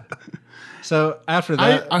that. So after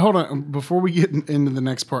that, I hold on. Before we get into the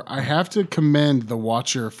next part, I have to commend the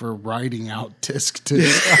Watcher for writing out tisk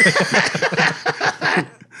tisk.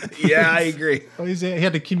 Yeah, I agree. he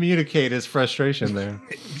had to communicate his frustration there.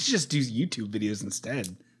 You should just do YouTube videos instead.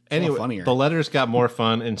 It's Anyway, funnier. the letters got more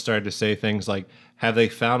fun and started to say things like, have they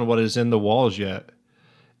found what is in the walls yet?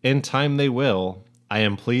 In time they will. I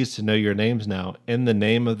am pleased to know your names now. In the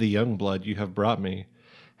name of the young blood you have brought me.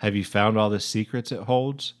 Have you found all the secrets it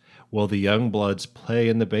holds? Will the young bloods play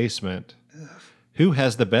in the basement? Who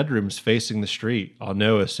has the bedrooms facing the street? I'll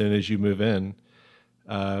know as soon as you move in.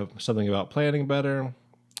 Something about planning better,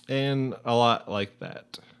 and a lot like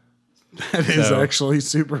that. That is actually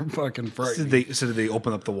super fucking So frightening. did they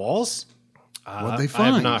open up the walls? What'd they I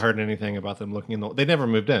find? have not heard anything about them looking in the... They never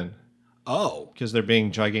moved in Oh. because they're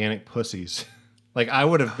being gigantic pussies. Like, I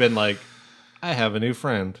would have been like, I have a new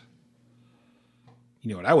friend. You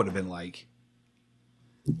know what I would have been like?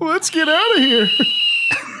 Let's get out of here.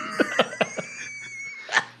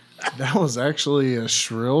 That was actually a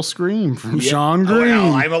shrill scream from Sean Green.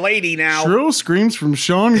 Well, I'm a lady now. Shrill screams from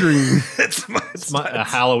Sean Green. It's A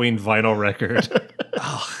Halloween vinyl record.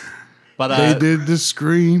 But They did the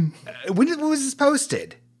scream. when was this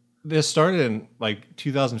posted? this started in like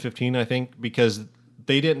 2015, I think, because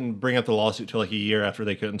they didn't bring up the lawsuit till like a year after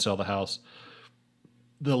they couldn't sell the house.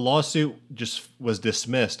 The lawsuit just was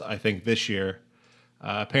dismissed, I think, this year.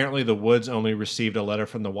 Apparently, the Woods only received a letter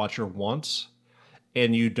from the Watcher once,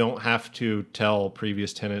 and you don't have to tell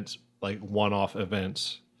previous tenants like one-off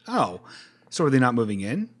events. Oh, so are they not moving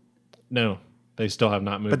in? No, they still have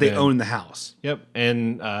not moved But they in. own the house. Yep,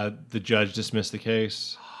 and the judge dismissed the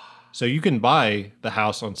case. So you can buy the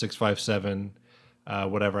house on 657,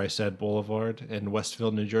 whatever I said, Boulevard in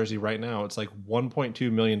Westfield, New Jersey right now. It's like $1.2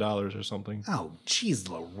 million or something. Oh, geez,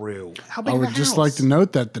 LaRue. How big I of a would just house? like to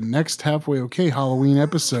note that the next Halfway Okay Halloween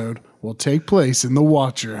episode will take place in the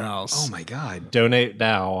Watcher house. Oh my God. Donate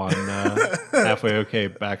now on halfway okay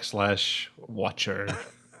 /Watcher.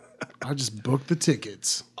 I just booked the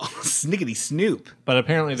tickets. Oh, snickety snoop. But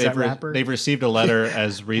apparently rapper? they've received a letter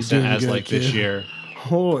as recent Doing as good, like this kid. year.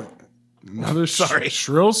 Oh, another Sorry.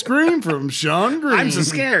 shrill scream from Sean Green. I'm so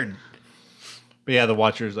scared. But yeah, the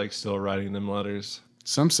Watcher's like still writing them letters.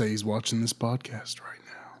 Some say he's watching this podcast right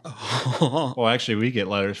now. Well, actually, we get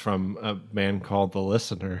letters from a man called The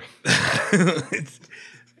Listener. It's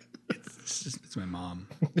my mom.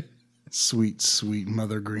 Sweet, sweet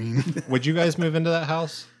Mother Green. Would you guys move into that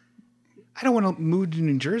house? I don't want to move to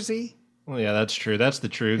New Jersey. Well, yeah, that's true. That's the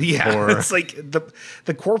truth. Yeah, For it's like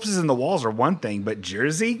the corpses in the walls are one thing, but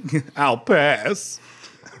Jersey, I'll pass.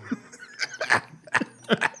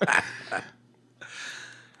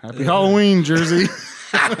 Happy Halloween, Jersey.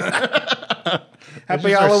 Happy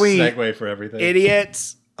Halloween, segue for everything.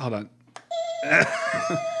 idiots. Hold on.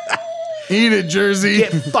 Eat it, Jersey.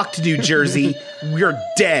 Get fucked, New Jersey. We're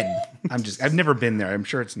dead. I've never been there. I'm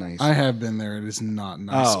sure it's nice. I have been there. It is not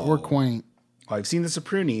nice or quaint. Well, I've seen the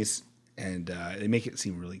Sopranis, and they make it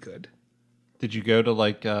seem really good. Did you go to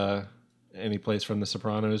like any place from The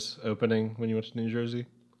Sopranos opening when you went to New Jersey?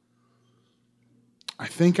 I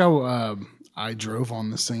think I drove on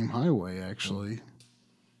the same highway, actually.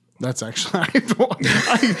 That's actually...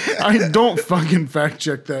 I don't fucking fact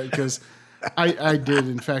check that because I did,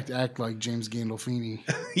 in fact, act like James Gandolfini.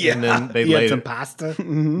 Yeah, And then they you had later- some pasta.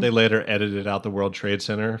 They later edited out the World Trade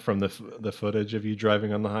Center from the footage of you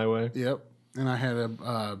driving on the highway, Yep. And I had a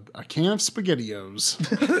can of SpaghettiOs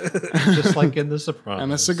just like in The Sopranos.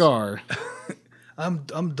 and a cigar. I'm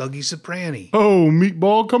Dougie Soprani. Oh,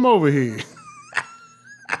 meatball, come over here.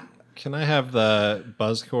 Can I have the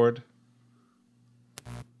buzz cord?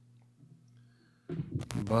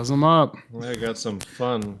 Buzz them up. I got some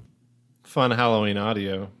fun Halloween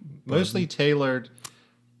audio, mostly tailored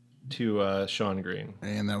to Sean Green.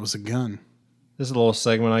 And that was a gun. This is a little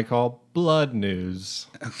segment I call Blood News.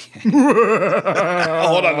 Okay.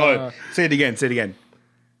 Hold on. Say it again.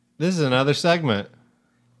 This is another segment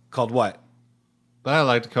Called what? that I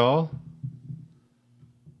like to call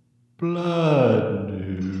Blood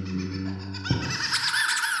News.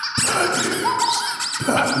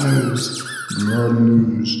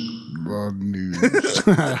 Blood news.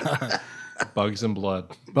 Bugs and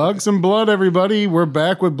blood. Bugs and blood, everybody. We're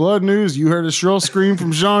back with blood news. You heard a shrill scream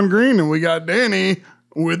from Sean Green, and we got Danny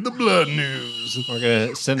with the blood news. We're going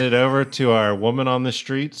to send it over to our woman on the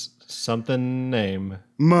streets, something name.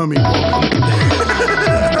 Mummy.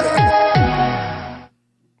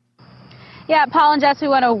 Yeah, Paul and Jess, we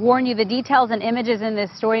want to warn you the details and images in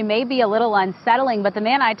this story may be a little unsettling, but the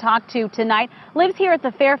man I talked to tonight lives here at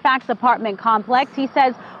the Fairfax apartment complex. He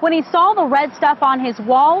says when he saw the red stuff on his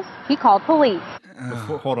walls, he called police.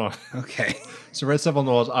 Hold on. Okay. So red stuff on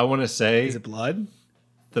the walls. I want to say Is it blood?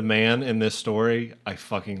 the man in this story, I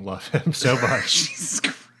fucking love him so much. Jesus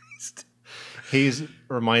Christ. He's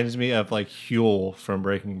reminds me of like Huel from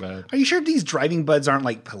Breaking Bad. Are you sure these driving buds aren't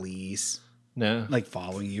like police? No. Like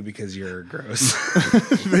following you because you're gross.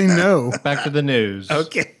 They know. Back to the news.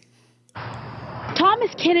 Okay.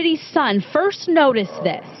 Thomas Kennedy's son first noticed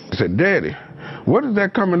this. I said, Daddy, what is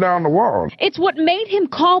that coming down the wall? It's what made him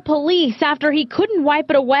call police after he couldn't wipe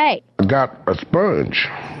it away. I got a sponge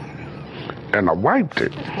and I wiped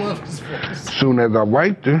it. Soon as I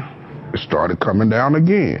wiped it, it started coming down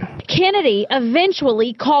again. Kennedy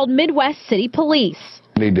eventually called Midwest City Police.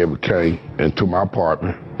 They came into my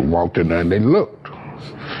apartment, walked in there, and they looked.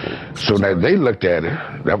 So that they looked at it,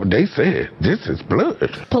 that's what they said. This is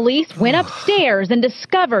blood. Police went upstairs and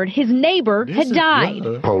discovered his neighbor had died.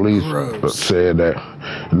 Police said that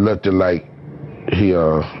it looked like he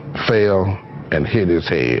fell and hit his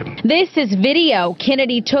head. This is video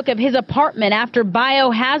Kennedy took of his apartment after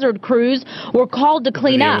biohazard crews were called to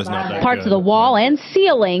clean video up. was not that Parts good. of the wall and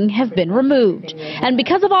ceiling have been removed. And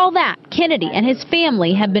because of all that, Kennedy and his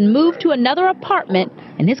family have been moved to another apartment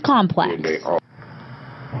in his complex.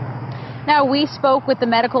 Now, we spoke with the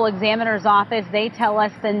medical examiner's office. They tell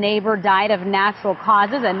us the neighbor died of natural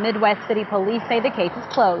causes, and Midwest City Police say the case is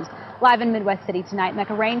closed. Live in Midwest City tonight,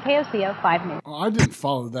 Mecca Rain, KOCO 5 News. Oh, I didn't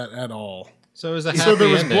follow that at all. So it was a happy So there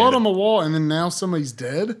was ending. blood on the wall, and then now somebody's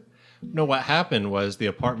dead? No, what happened was the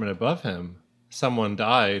apartment above him, someone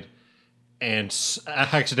died and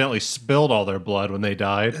accidentally spilled all their blood when they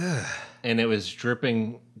died. And it was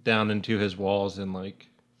dripping down into his walls and like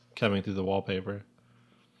coming through the wallpaper.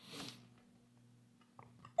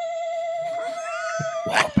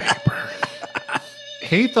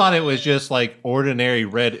 He thought it was just like ordinary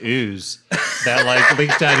red ooze that like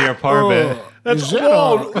leaked out of your apartment. That's Is that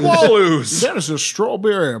Walloos. That is a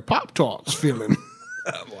strawberry Pop-Tarts feeling.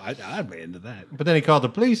 Well, I'd be into that. But then he called the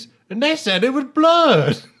police, and they said it was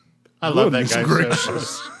blood. I love that guy.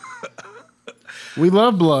 Gracious. We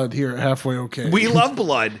love blood here at Halfway Okay. We love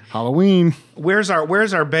blood. Halloween. Where's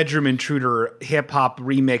our bedroom intruder hip hop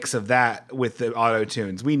remix of that with the auto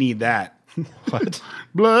tunes? We need that. What?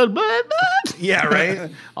 Blood, blood, blood. Yeah,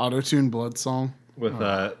 right. Auto-tune blood song. With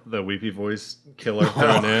the weepy voice killer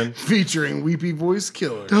thrown in. Featuring Weepy Voice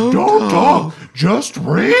Killer. Don't talk, just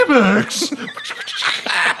remix.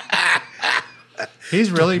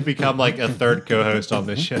 He's really become like a third co-host on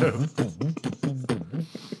this show.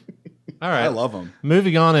 All right. I love him.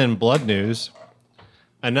 Moving on in blood news.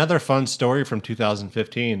 Another fun story from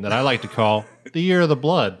 2015 that I like to call the Year of the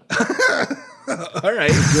Blood. All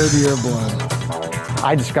right. Good Year of Blood.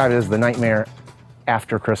 I describe it as the nightmare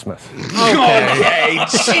after Christmas. Okay.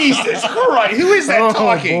 Jesus Christ. Who is that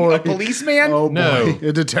talking? boy. A policeman? Oh, No. boy.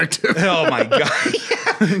 A detective. Oh my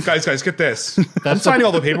God. guys, get this. I'm signing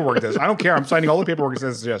all the paperwork to this. I don't care. I'm signing all the paperwork that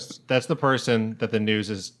says yes. That's the person that the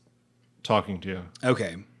news is talking to.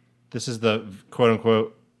 Okay. This is the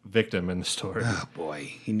quote-unquote victim in the story. Oh boy.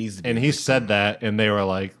 He needs to be. And he said that, and they were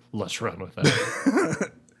like, let's run with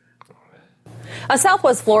that. A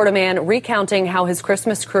Southwest Florida man recounting how his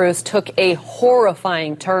Christmas cruise took a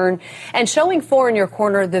horrifying turn and showing for in your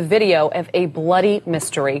corner the video of a bloody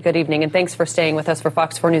mystery. Good evening, and thanks for staying with us for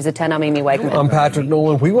Fox 4 News at 10. I'm Amy Wegman. I'm Patrick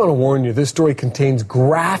Nolan. We want to warn you, this story contains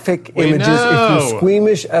graphic images. know. If you're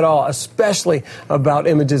squeamish at all, especially about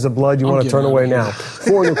images of blood, you want to turn away now.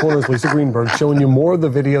 4 in your corners, Lisa Greenberg, showing you more of the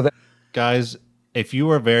video. Guys, if you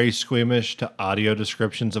are very squeamish to audio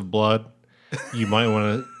descriptions of blood, you might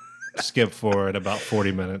want to skip forward about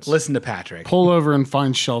 40 minutes. Listen to Patrick. Pull over and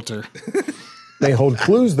find shelter. They hold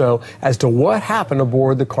clues, though, as to what happened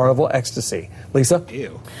aboard the Carnival Ecstasy. Lisa?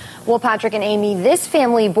 Ew. Well, Patrick and Amy, this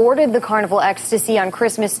family boarded the Carnival Ecstasy on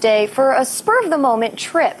Christmas Day for a spur-of-the-moment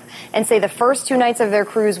trip and say the first 2 nights of their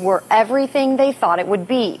cruise were everything they thought it would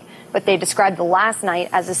be. But they described the last night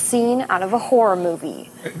as a scene out of a horror movie.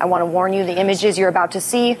 I want to warn you, the images you're about to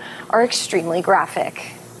see are extremely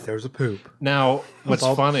graphic. There's a poop. Now, what's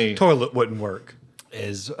funny Toilet wouldn't work.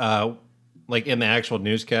 is like in the actual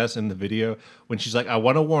newscast in the video, when she's like, I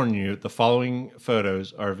want to warn you, the following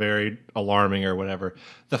photos are very alarming or whatever.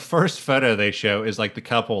 The first photo they show is like the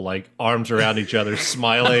couple like arms around each other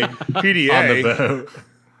smiling PDA. on the boat.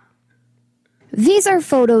 These are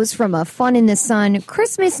photos from a fun in the sun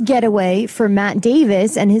Christmas getaway for Matt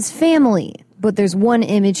Davis and his family. But there's one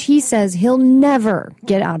image he says he'll never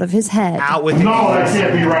get out of his head. Out with No, that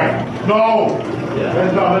can't be right. No.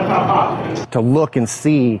 That's not possible. To look and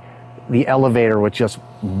see the elevator with just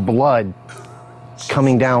blood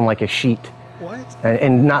coming down like a sheet. What?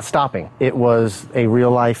 And not stopping. It was a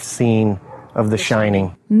real life scene of The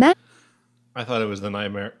Shining. Matt I thought it was the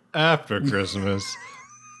nightmare after Christmas.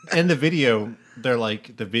 In the video, they're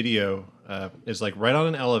like, the video is like right on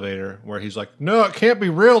an elevator where he's like, no, it can't be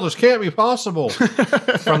real. This can't be possible.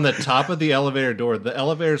 From the top of the elevator door, the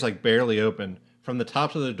elevator's like barely open. From the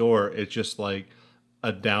top of the door, it's just like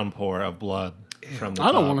a downpour of blood from the I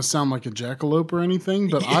don't top. want to sound like a jackalope or anything,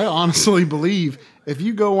 but I honestly believe if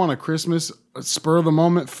you go on a Christmas spur of the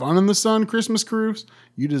moment, fun in the sun Christmas cruise,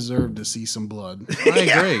 you deserve to see some blood. I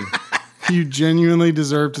agree. You genuinely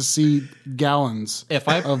deserve to see gallons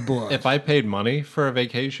of blood. If I paid money for a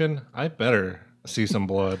vacation, I better see some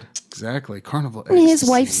blood. Exactly. Carnival and his Ecstasy.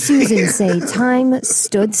 wife Susan say time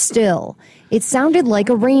stood still. It sounded like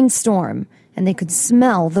a rainstorm, and they could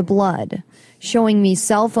smell the blood. Showing me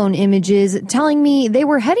cell phone images, telling me they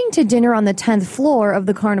were heading to dinner on the 10th floor of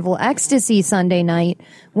the Carnival Ecstasy Sunday night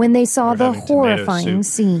when they saw the horrifying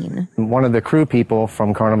scene. One of the crew people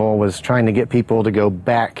from Carnival was trying to get people to go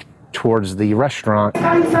back towards the restaurant.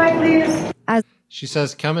 Come inside, please. She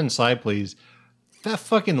says, come inside, please. That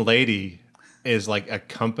fucking lady is like a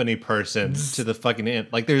company person to the fucking end.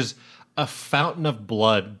 Like there's a fountain of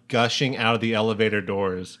blood gushing out of the elevator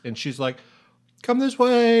doors. And she's like, come this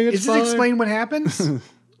way. It's Does fine. it explain what happens?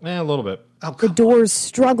 Yeah, a little bit. The doors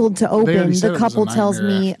struggled to open. The couple tells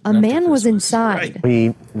me a man was inside.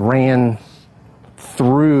 We ran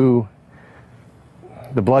through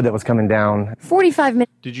the blood that was coming down. 45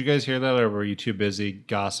 minutes. Did you guys hear that, or were you too busy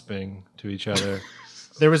gossiping to each other?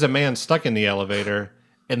 There was a man stuck in the elevator,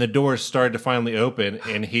 and the doors started to finally open,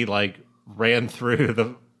 and he like ran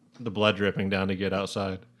through the blood dripping down to get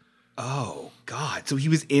outside. Oh God! So he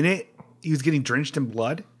was in it. He was getting drenched in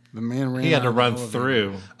blood. The man ran. He had to out of run the elevator.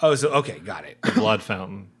 through. Oh, so okay, got it. The blood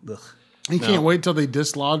fountain. He can't wait till they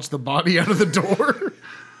dislodge the body out of the door.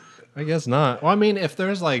 I guess not. Well, I mean, if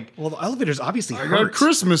there's like... Well, the elevator's obviously I hurt. got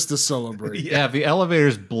Christmas to celebrate. Yeah, if the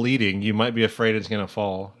elevator's bleeding, you might be afraid it's going to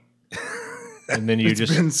fall. And then you It's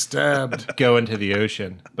just been stabbed. Go into the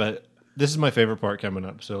ocean. But this is my favorite part coming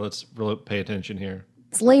up, so let's really pay attention here.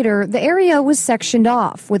 Later, the area was sectioned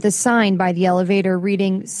off with a sign by the elevator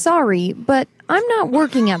reading, "Sorry, but I'm not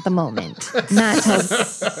working at the moment." Matt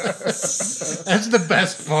tells... That's the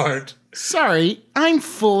best part. Sorry, I'm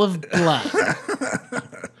full of blood.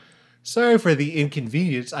 Sorry for the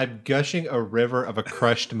inconvenience. I'm gushing a river of a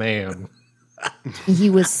crushed man. He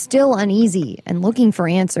was still uneasy and looking for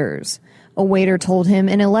answers. A waiter told him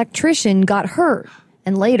an electrician got hurt,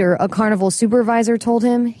 and later a carnival supervisor told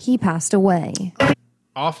him he passed away.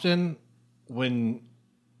 Often when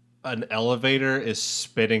an elevator is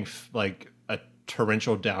spitting like a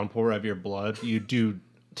torrential downpour of your blood, you do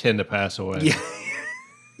tend to pass away. Yeah.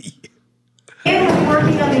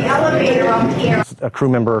 Working on the elevator up here. A crew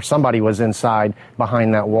member or somebody was inside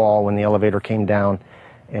behind that wall when the elevator came down.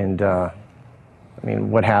 And, I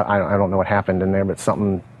mean, I don't know what happened in there, but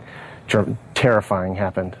something terrifying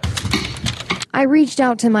happened. I reached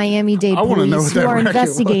out to Miami-Dade police who are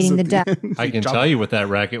investigating the death. I can tell you what that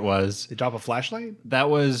racket was. They drop a flashlight? That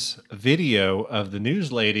was a video of the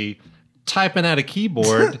news lady typing at a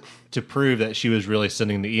keyboard to prove that she was really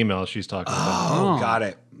sending the email she's talking about. Oh, got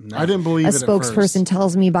it. I didn't believe A it at first. spokesperson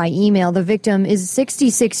tells me by email the victim is a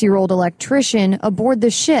 66-year-old electrician aboard the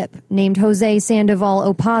ship named Jose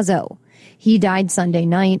Sandoval Opazo. He died Sunday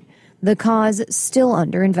night. The cause still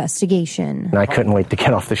under investigation. And I couldn't wait to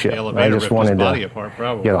get off the ship. I just wanted to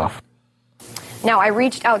get off. Now, I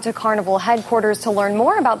reached out to Carnival headquarters to learn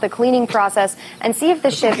more about the cleaning process and see if the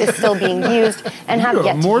ship is still being used, and have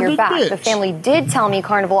yet to hear back. The family did tell me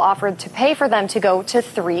Carnival offered to pay for them to go to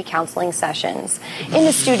 3 counseling sessions. In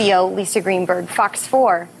the studio, Lisa Greenberg, Fox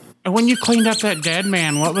 4. When you cleaned up that dead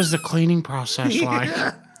man, what was the cleaning process like?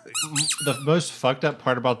 The most fucked up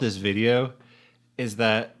part about this video is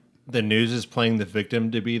that the news is playing the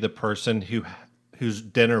victim to be the person whose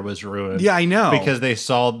dinner was ruined. Yeah, I know. Because they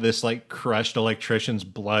saw this like crushed electrician's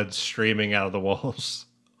blood streaming out of the walls.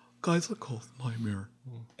 Guys, I call Nightmare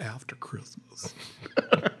after Christmas.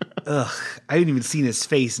 Ugh, I haven't even seen his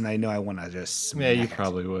face, and I know I want to just... Yeah, you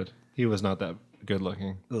probably would. He was not that good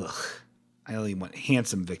looking. Ugh, I only want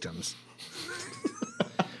handsome victims.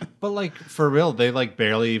 But like, for real, they like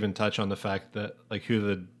barely even touch on the fact that like who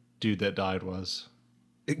the dude that died was.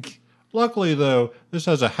 Luckily, though, this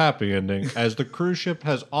has a happy ending, as the cruise ship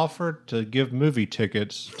has offered to give movie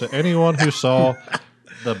tickets to anyone who saw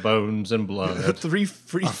the bones and blood. Three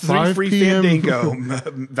free Fandango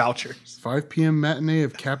vouchers. 5 p.m. matinee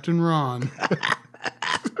of Captain Ron.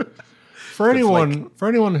 For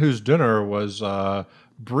anyone whose dinner was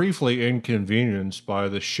briefly inconvenienced by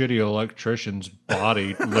the shitty electrician's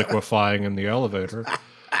body liquefying in the elevator,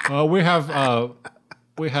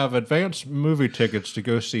 we have advanced movie tickets to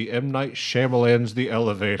go see M. Night Shyamalan's The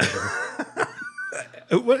Elevator.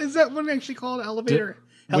 What is that one actually called? Elevator?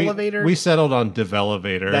 Elevator? We settled on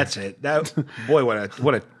Develevator. That's it. Boy, what a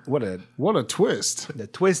twist. The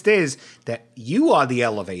twist is that you are the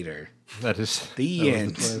elevator. That is the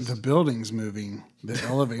end. The building's moving. The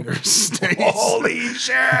elevator stays. Holy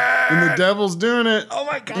shit! And the devil's doing it. Oh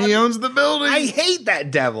my god. He owns the building. I hate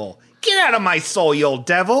that devil. Get out of my soul, you old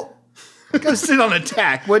devil. Go sit on a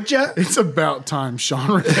tack, would you? It's about time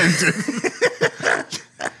Sean repented.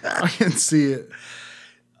 I can see it.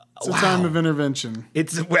 It's a time of intervention.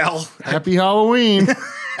 Happy Halloween.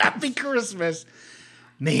 Happy Christmas.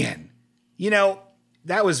 Man,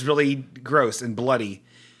 that was really gross and bloody.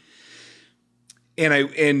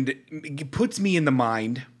 And it puts me in the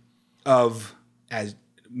mind of as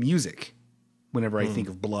music whenever I think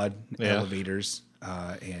of blood, elevators,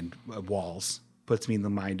 and walls. Puts me in the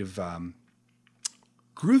mind of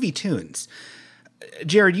groovy tunes.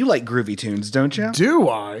 Jarrod, you like groovy tunes, don't you? Do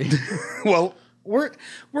I? Well, we're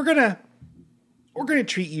gonna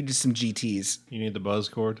treat you to some GTs. You need the buzz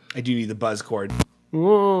cord? I do need the buzz cord.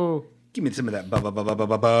 Whoa. Give me some of that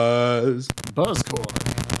buzz. Buzz cord.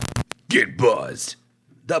 Get buzzed.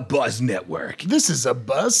 The Buzz Network. This is a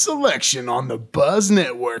Buzz selection on the Buzz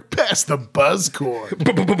Network. Pass the buzz cord.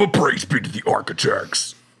 Praise be to the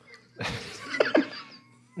architects.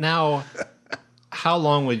 Now, how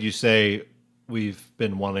long would you say we've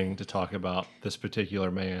been wanting to talk about this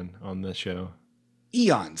particular man on this show?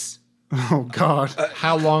 Eons. Oh, God.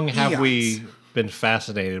 How long have eons. we been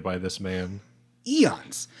fascinated by this man?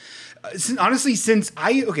 Eons. Honestly, since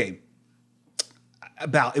it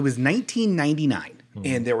was 1999,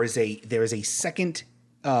 and there was a second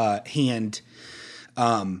hand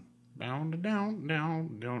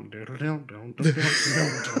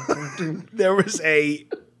There was a.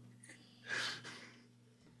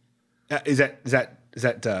 Is that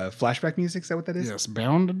flashback music? Is that what that is? Yes,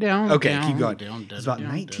 bound down. Okay, keep going. It's about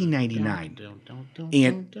 1999,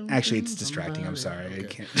 and actually, it's distracting. I'm sorry, I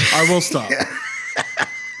can't. I will stop.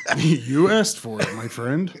 You asked for it, my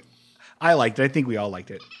friend. I liked it. I think we all liked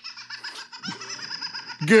it.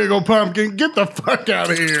 Giggle Pumpkin, get the fuck out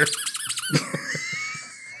of here.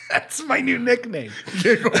 That's my new nickname.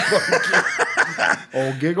 Giggle Pumpkin.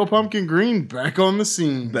 Old Giggle Pumpkin Green back on the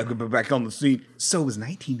scene. Back on the scene. So it was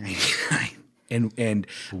 1999. And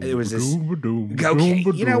it was this. Okay,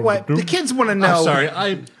 you know what? The kids want to know. I'm sorry.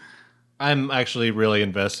 I'm actually really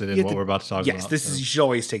invested in what we're about to talk about. Yes, this is. You should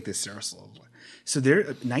always take this seriously. So there,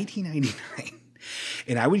 1999,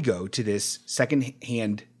 and I would go to this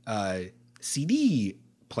secondhand CD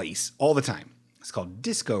place all the time. It's called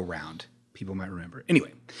Disco Round. People might remember.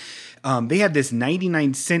 Anyway, they had this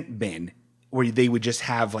 99-cent bin where they would just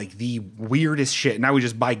have like the weirdest shit, and I would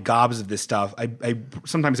just buy gobs of this stuff. I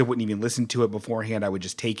sometimes I wouldn't even listen to it beforehand. I would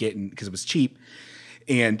just take it because it was cheap,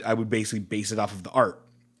 and I would basically base it off of the art.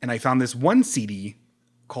 And I found this one CD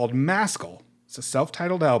called MASKULL. It's a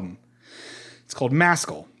self-titled album. It's called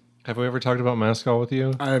MASKULL. Have we ever talked about MASKULL with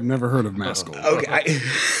you? I have never heard of MASKULL. Okay,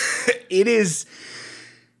 it's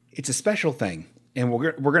a special thing, and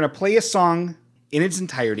we're gonna play a song in its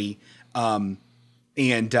entirety, and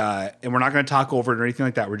we're not gonna talk over it or anything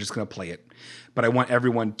like that. We're just gonna play it, but I want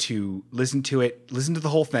everyone to listen to it, listen to the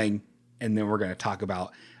whole thing, and then we're gonna talk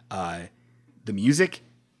about the music,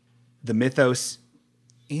 the mythos,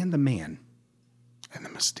 and the man, and the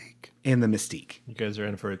mystique, You guys are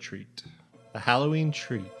in for a treat. A Halloween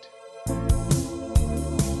treat.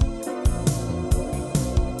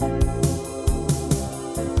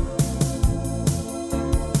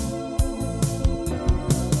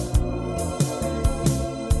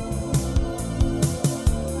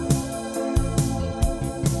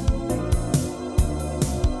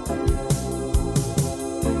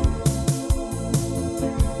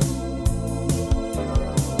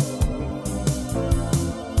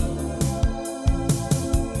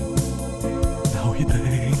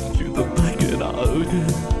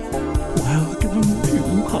 Welcome to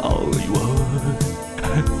Hollywood.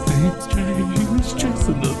 Things change,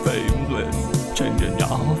 chasing the fameless, changing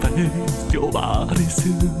your face, your body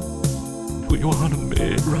soon. We want a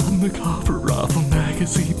mirror on the cover of a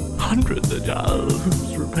magazine, hundreds of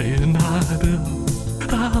jobs for paying high bills,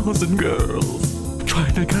 1,000 girls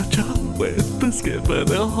trying to catch up with the skip and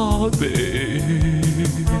the heartbeat.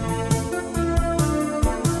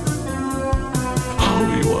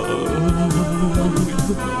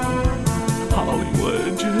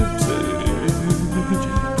 Hollywood gypsy,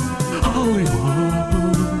 Hollywood.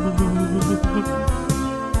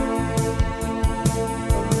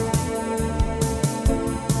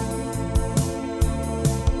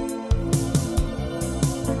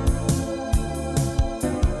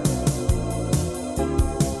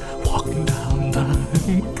 Walking down time,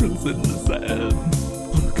 prints in the sand,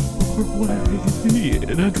 looking for a way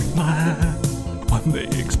in a dreamland. When they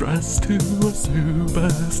express to a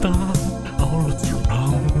superstar, or it's your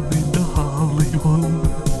own into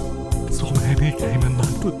Hollywood. So many came in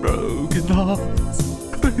life with broken hearts.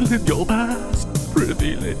 They live your past,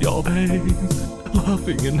 revealing your pain,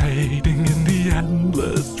 loving and hating in the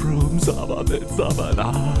endless rooms of a midsummer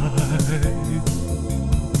night.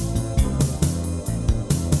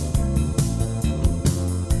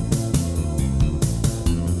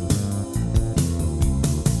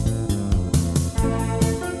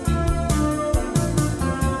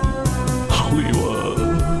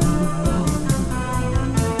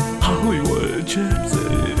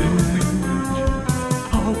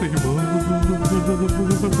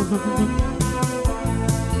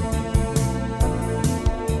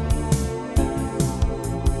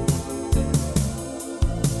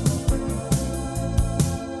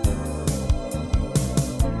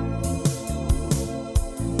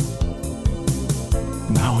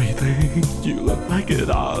 Now we think you look like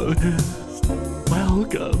an artist.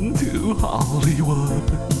 Welcome to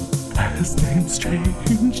Hollywood. As names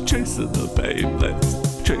change, chasing the fameless,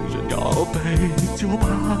 changing your face, your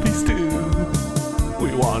bodies too.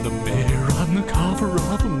 We want a mirror on the cover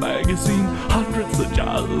of a magazine, hundreds of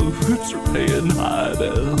jobs are paying high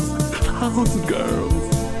bills, 1,000 girls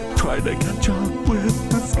trying to catch up with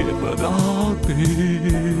the skip and the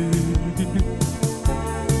heartbeat.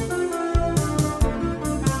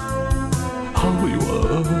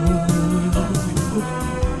 Hollywood,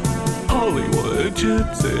 Hollywood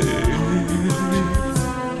gypsy,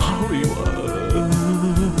 Hollywood.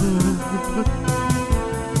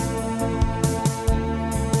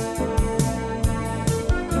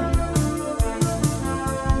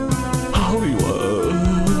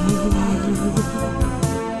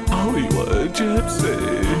 Hollywood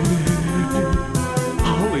gypsy.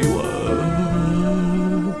 Hollywood.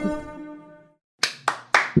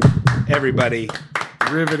 Everybody.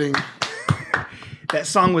 Riveting. That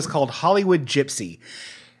song was called Hollywood Gypsy.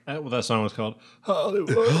 That song was called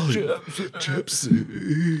Hollywood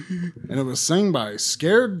Gypsy. And it was sung by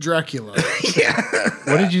Scared Dracula. Yeah.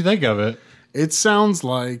 What did you think of it? It sounds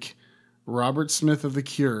like Robert Smith of The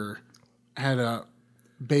Cure had a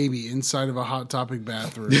baby inside of a Hot Topic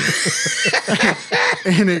bathroom.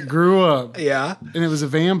 And it grew up. Yeah. And it was a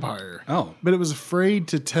vampire. Oh. But it was afraid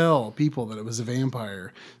to tell people that it was a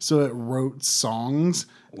vampire. So it wrote songs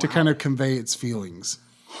to kind of convey its feelings.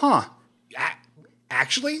 Huh.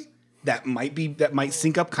 Actually, that might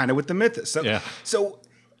sync up kind of with the myth. So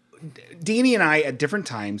Danny and I at different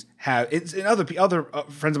times and other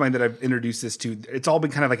friends of mine that I've introduced this to, it's all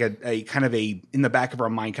been kind of like a kind of a in the back of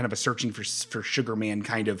our mind, kind of a searching for Sugar Man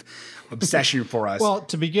kind of obsession for us. Well,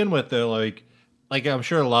 to begin with, though, like I'm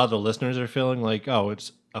sure a lot of the listeners are feeling like, oh,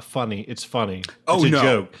 it's funny. It's a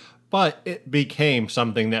joke. But it became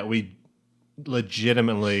something that we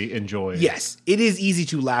legitimately enjoy. Yes, it is easy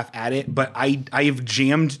to laugh at it, but I've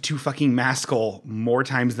jammed to fucking MASKULL more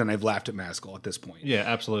times than I've laughed at MASKULL at this point. Yeah,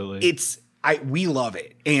 absolutely. We love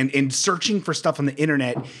it. And searching for stuff on the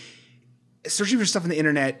internet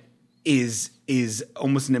is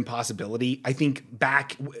almost an impossibility. I think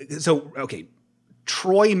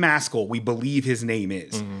Troy MASKULL, we believe his name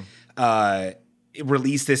is. It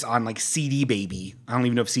released this on like CD Baby. I don't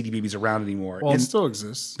even know if CD Baby's around anymore. Well, it still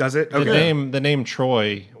exists. Does it? Okay. The name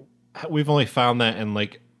Troy, we've only found that in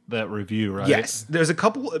like that review, right? Yes. There's a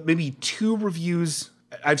couple, maybe 2 reviews.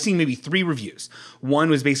 I've seen maybe 3 reviews. One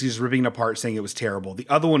was basically just ripping it apart, saying it was terrible. The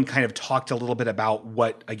other one kind of talked a little bit about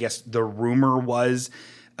what I guess the rumor was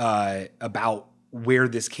about where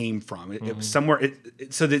this came from. It was somewhere.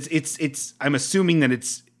 I'm assuming that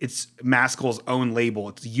it's MASKULL's own label.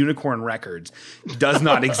 It's Unicorn Records. Does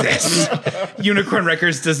not exist. Unicorn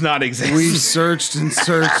Records does not exist. We searched and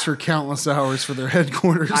searched for countless hours for their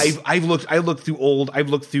headquarters. I've looked through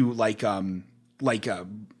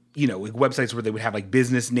websites where they would have like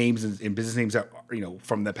business names and business names that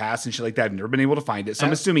from the past and shit like that. I've never been able to find it. So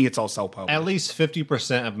I'm assuming it's all self-published. At least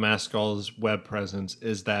 50% of MASKULL's web presence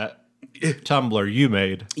is that Tumblr you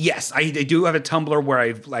made. Yes, I do have a Tumblr where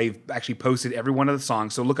I've actually posted every one of the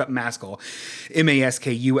songs. So look up MASKULL,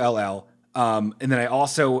 MASKULL. And then I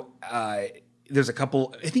also there's a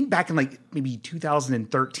couple. I think back in like maybe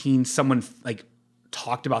 2013, someone like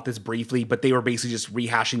talked about this briefly, but they were basically just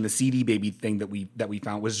rehashing the CD Baby thing that we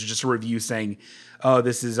found. Was just a review saying, "Oh,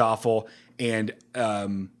 this is awful," and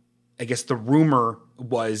I guess the rumor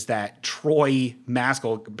was that Troy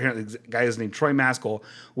MASKULL, apparently the guy is named Troy MASKULL,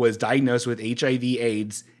 was diagnosed with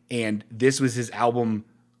HIV/AIDS, and this was his album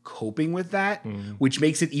coping with that, which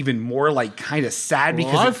makes it even more like kind of sad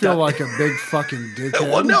because I feel like a big fucking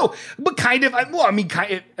dickhead. Well, no, but kind of. Well, I mean,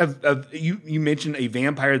 kind of. You mentioned a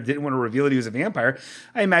vampire that didn't want to reveal that he was a vampire.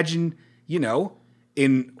 I imagine,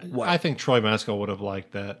 in what I think Troy MASKULL would have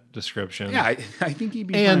liked that description. Yeah, I think he'd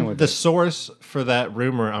be fine with the it. source for that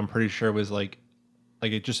rumor, I'm pretty sure, was like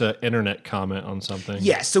just an internet comment on something.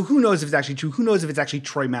 Yeah, so who knows if it's actually true? Who knows if it's actually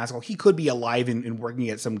Troy MASKULL? He could be alive and working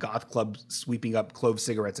at some goth club sweeping up clove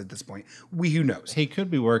cigarettes at this point. Who knows? He could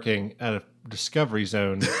be working at a Discovery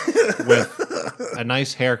Zone with a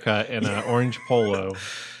nice haircut and an orange polo.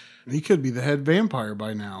 He could be the head vampire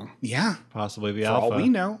by now. Yeah. Possibly the For alpha. all we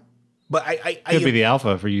know. But I could be the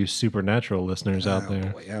alpha for you supernatural listeners out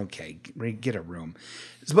there. Boy, okay, get a room.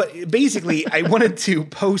 But basically, I wanted to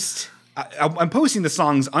post... I'm posting the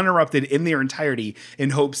songs uninterrupted in their entirety in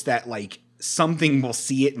hopes that like something will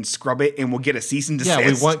see it and scrub it and we'll get a cease and desist. Yeah,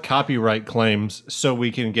 we want copyright claims so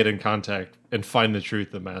we can get in contact and find the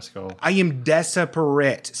truth of MASKULL. I am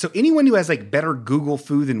desperate. So anyone who has like better Google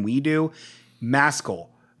foo than we do, MASKULL,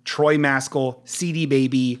 Troy MASKULL, CD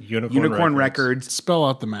Baby, Unicorn Records. Spell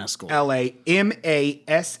out the MASKULL. LAMASKULL.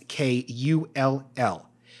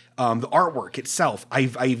 The artwork itself,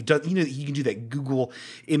 I've done, you can do that Google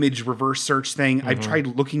image reverse search thing. I've tried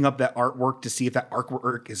looking up that artwork to see if that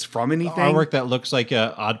artwork is from anything. Artwork that looks like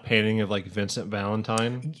an odd painting of like Vincent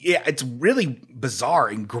Valentine. Yeah, it's really bizarre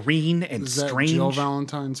and green and strange. Is that Jill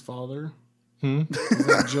Valentine's father? Is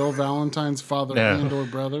that Jill Valentine's father and or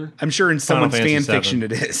brother? I'm sure in someone's fan fiction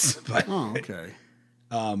it is. But oh, okay.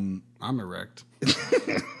 I'm erect.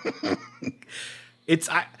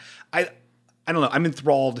 I don't know. I'm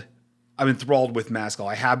enthralled with MASKULL.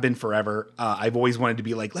 I have been forever. I've always wanted to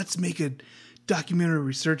be like, let's make a documentary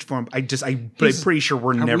research for him. But I'm pretty sure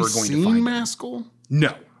we're never going to find MASKULL?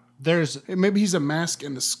 No. Maybe he's a mask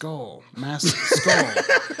in the skull. Mask skull.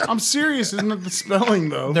 I'm serious. Isn't it the spelling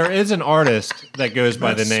though? There is an artist that goes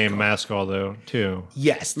by the name MASKULL though too.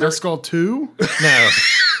 Yes, MASKULL 2. No.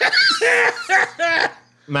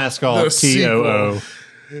 MASKULL TOO.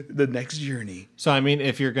 The next journey. So I mean,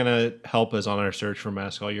 if you're gonna help us on our search for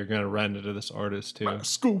MASKULL, you're gonna run into this artist too.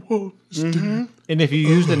 MASKULL. And if you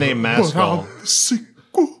use the name MASKULL,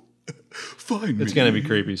 Find it's gonna be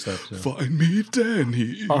creepy stuff too. Find me,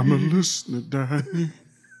 Danny. I'm a listener, Danny.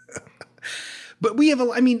 But we have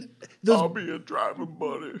I'll be a driving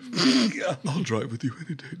buddy. I'll drive with you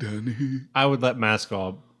any day, Danny. I would let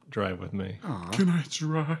MASKULL drive with me. Can I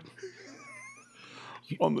drive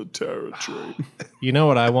on the terror train? You know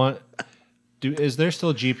what I want? Is there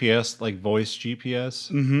still GPS, like voice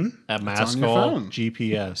GPS? Mm-hmm. At MASKULL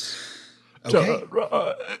GPS. Okay.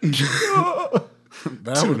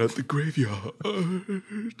 Turn at the graveyard.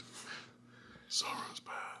 Sorrow's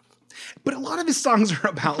Path. But a lot of his songs are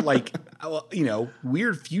about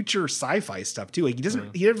weird future sci-fi stuff too. Like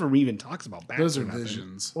he never even talks about bats. Those are or nothing.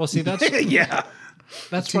 visions. Well, see, that's yeah.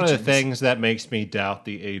 That's one of the things that makes me doubt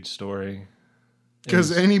the age story.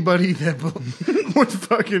 Because anybody that would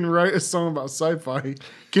fucking write a song about sci-fi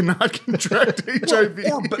cannot contract HIV.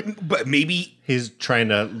 But maybe he's trying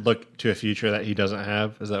to look to a future that he doesn't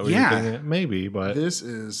have. Is that what you're thinking? Maybe, but it's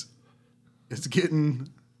getting,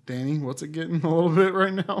 Danny, what's it getting a little bit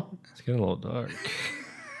right now? It's getting a little dark.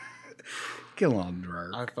 Getting a little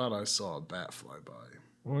dark. I thought I saw a bat fly by.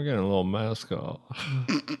 We're getting a little MASKULL.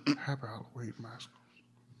 Happy Halloween, MASKULL.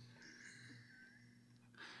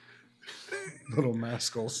 Little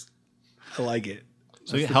MASKULLs. I like it.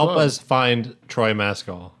 So help us find Troy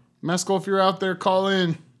MASKULL. MASKULL, if you're out there, call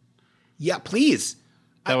in. Yeah, please.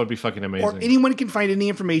 That would be fucking amazing. Or anyone can find any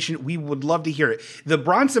information. We would love to hear it. The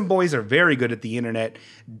Bronson boys are very good at the internet.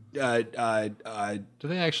 Do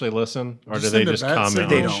they actually listen? Or do Just they send a just bat comment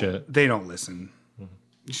signal. on shit? They don't listen.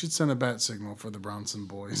 You should send a bat signal for the Bronson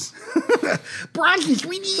boys. Bronsons,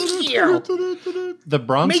 we need you. The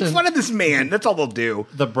Bronson... Make fun of this man. That's all they'll do.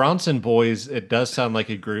 The Bronson boys, it does sound like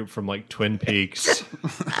a group from like Twin Peaks.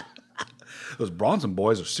 Those Bronson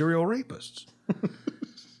boys are serial rapists.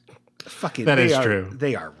 Fucking, that is true.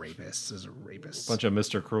 They are rapists. Those are rapists. Bunch of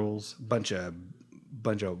Mr. Cruels. Bunch of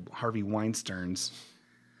Harvey Weinsteins.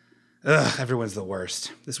 Ugh, everyone's the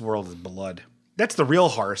worst. This world is blood. That's the real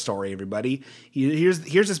horror story, everybody. Here's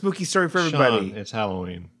a spooky story for everybody. Sean, it's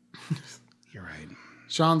Halloween. You're right.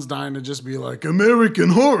 Sean's dying to just be like, American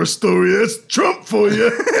Horror Story, that's Trump for you.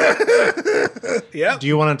 Yep. Do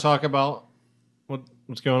you want to talk about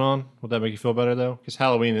what's going on? Would that make you feel better, though? Because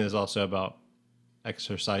Halloween is also about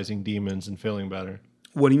exorcising demons and feeling better.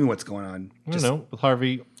 What do you mean what's going on? I don't know. With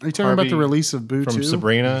Harvey. Are you talking about the release of Boo from 2?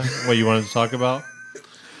 Sabrina? What you wanted to talk about?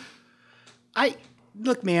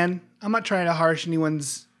 Look, man, I'm not trying to harsh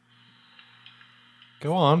anyone's...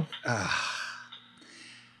 Go on.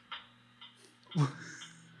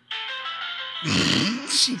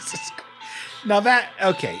 Jesus Christ. Now that...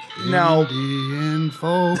 Okay. No. Indian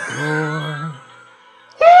folklore.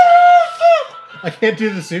 I can't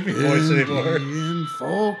do the soupy voice anymore. Indian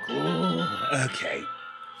folklore. Okay.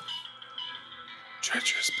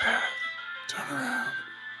 Treacherous path. Turn around.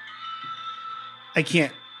 I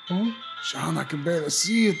can't... Sean, I can barely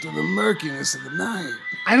see you through the murkiness of the night.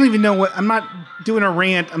 I don't even know what... I'm not doing a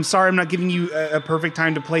rant. I'm sorry I'm not giving you a perfect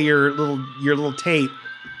time to play your little tape.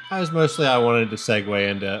 I wanted to segue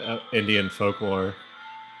into Indian folklore.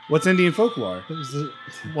 What's Indian folklore? It was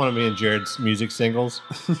one of me and Jared's music singles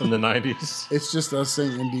from the 90s. It's just us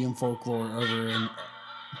saying Indian folklore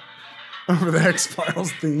over the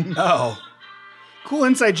X-Files theme. Oh. Cool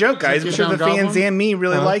inside joke, guys. I'm sure the fans and me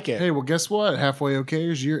really like it. Hey, well, guess what? Halfway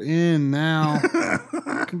okayers, you're in now.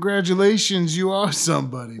 Congratulations, you are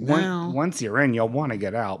somebody now. Once you're in, you'll want to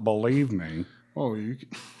get out. Believe me. Oh,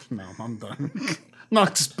 no, I'm done.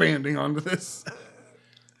 Not expanding onto this.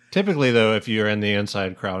 Typically, though, if you're in the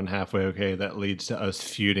inside crowd and halfway okay, that leads to us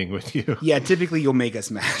feuding with you. Yeah, typically you'll make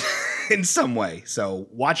us mad in some way. So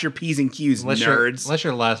watch your P's and Q's, nerds. Unless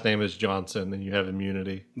your last name is Johnson, then you have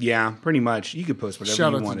immunity. Yeah, pretty much. You could post whatever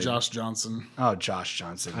Shout you out wanted. to Josh Johnson. Oh, Josh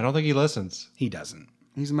Johnson. I don't think he listens. He doesn't.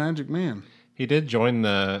 He's a magic man. He did join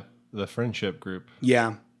the friendship group.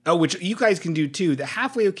 Yeah. Oh, which you guys can do too. The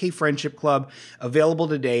Halfway Okay Friendship Club, available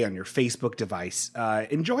today on your Facebook device.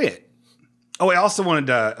 Enjoy it. Oh, I also wanted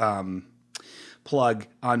to plug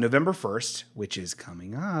on November 1st, which is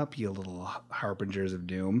coming up, you little harbingers of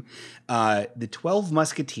doom, the 12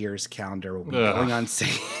 Musketeers calendar will be going on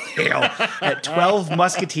sale at 12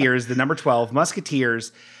 Musketeers, the number 12,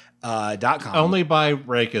 musketeers.com. Only by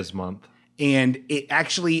Reika's month. And it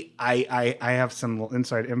actually, I have some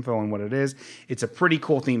inside info on what it is. It's a pretty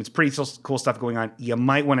cool theme. It's pretty cool stuff going on. You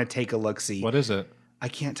might want to take a look-see. What is it? I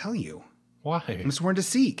can't tell you. Why? I'm sworn to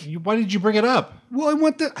seek. Why did you bring it up? Well,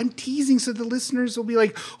 I'm teasing so the listeners will be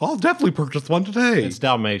like, I'll definitely purchase one today. It's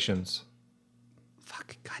Dalmatians.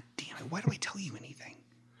 Fuck, god damn it. Why do I tell you anything?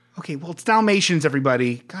 Okay, well, it's Dalmatians,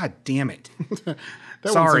 everybody. God damn it. That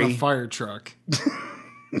Sorry. one's in a fire truck.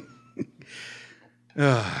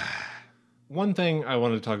 One thing I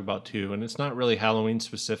wanted to talk about too, and it's not really Halloween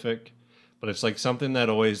specific, but it's like something that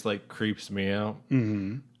always like creeps me out.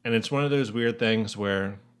 Mm-hmm. And it's one of those weird things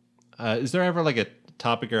where, is there ever like a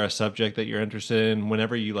topic or a subject that you're interested in?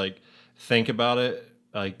 Whenever you like think about it,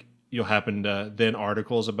 like you'll happen to then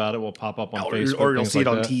articles about it will pop up on Facebook, or you'll see it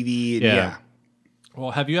on TV. And yeah.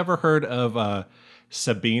 Well, have you ever heard of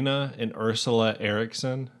Sabina and Ursula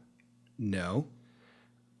Eriksson? No.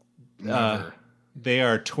 They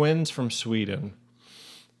are twins from Sweden,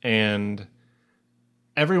 and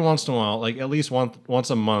every once in a while, like at least once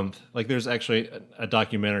a month, like there's actually a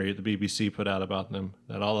documentary the BBC put out about them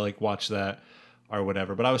that I'll like watch that or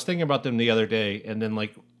whatever. But I was thinking about them the other day, and then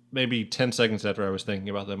like maybe 10 seconds after I was thinking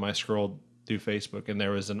about them, I scrolled through Facebook and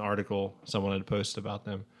there was an article someone had posted about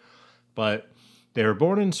them. But they were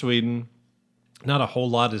born in Sweden. Not a whole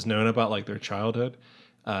lot is known about like their childhood.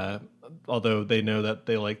 Although they know that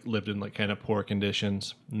they like lived in like kind of poor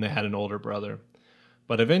conditions and they had an older brother.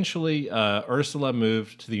 But eventually Ursula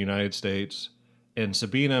moved to the United States and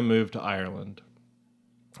Sabina moved to Ireland.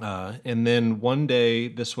 And then one day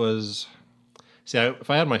this was, if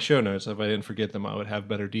I had my show notes, if I didn't forget them, I would have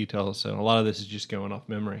better details. So a lot of this is just going off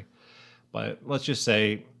memory. But let's just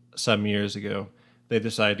say some years ago, they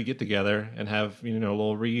decided to get together and have, a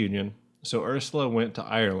little reunion. So Ursula went to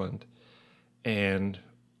Ireland, and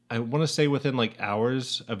I want to say within like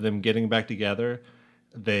hours of them getting back together,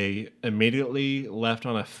 they immediately left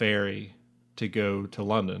on a ferry to go to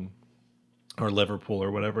London or Liverpool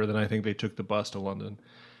or whatever. Then I think they took the bus to London.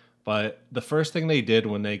 But the first thing they did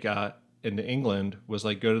when they got into England was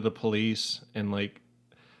like go to the police and like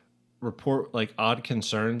report like odd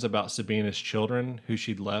concerns about Sabina's children who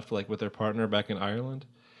she'd left like with their partner back in Ireland.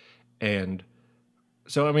 And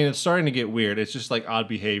so, I mean, it's starting to get weird. It's just like odd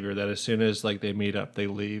behavior that as soon as like they meet up, they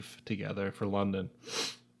leave together for London.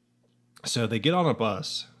 So they get on a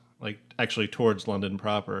bus, like actually towards London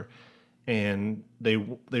proper, and they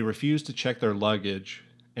refused to check their luggage.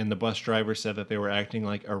 And the bus driver said that they were acting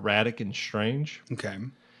like erratic and strange. Okay.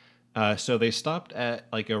 So they stopped at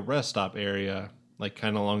like a rest stop area, like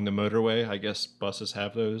kind of along the motorway. I guess buses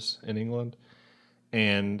have those in England.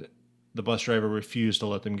 And the bus driver refused to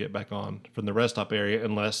let them get back on from the rest stop area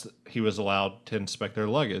unless he was allowed to inspect their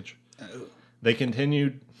luggage. They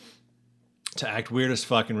continued to act weird as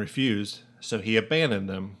fuck and refused, so he abandoned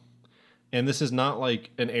them. And this is not like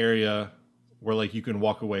an area where like you can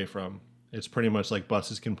walk away from. It's pretty much like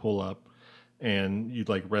buses can pull up and you'd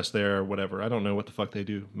like rest there or whatever. I don't know what the fuck they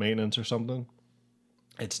do, maintenance or something.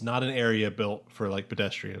 It's not an area built for like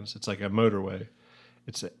pedestrians. It's like a motorway.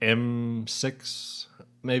 It's an M6,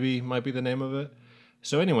 maybe might be the name of it.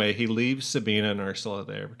 So anyway, he leaves Sabina and Ursula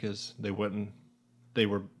there because they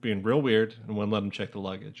were being real weird and wouldn't let him check the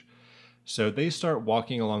luggage. So they start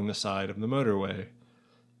walking along the side of the motorway.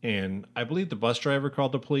 And I believe the bus driver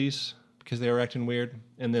called the police because they were acting weird.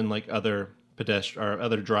 And then like other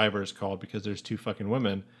drivers called because there's two fucking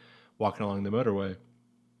women walking along the motorway.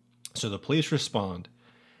 So the police respond.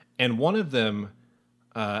 And one of them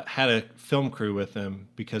had a film crew with them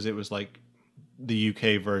because it was like the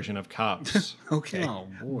UK version of Cops. Okay. Oh,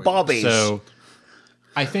 boy. Bobbies. So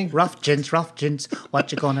I think rough gents,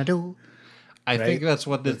 what you gonna do? I think that's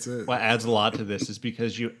what adds a lot to this is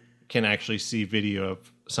because you can actually see video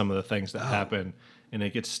of some of the things that happen and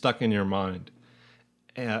it gets stuck in your mind.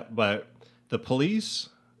 But the police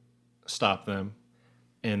stop them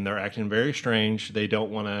and they're acting very strange. They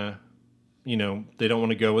don't want to they don't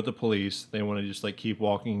want to go with the police. They want to just like keep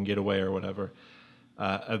walking and get away or whatever.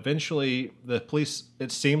 Eventually, the police,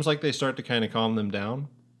 it seems like they start to kind of calm them down.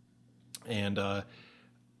 And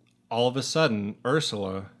all of a sudden,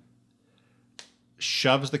 Ursula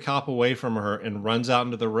shoves the cop away from her and runs out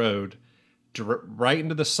into the road, right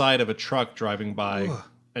into the side of a truck driving by. Ugh.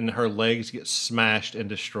 And her legs get smashed and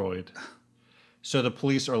destroyed. So the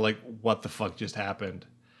police are like, what the fuck just happened?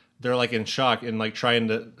 They're like in shock and like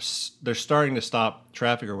they're starting to stop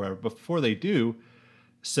traffic or whatever. Before they do,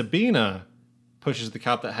 Sabina pushes the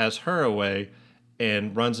cop that has her away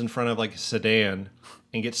and runs in front of like a sedan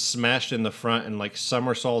and gets smashed in the front and like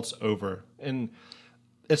somersaults over. And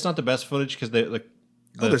it's not the best footage because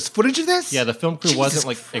there's footage of this? Yeah, the film crew wasn't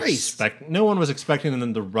like no one was expecting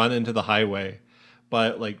them to run into the highway.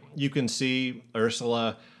 But like you can see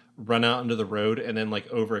Ursula run out into the road and then like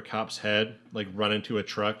over a cop's head, like run into a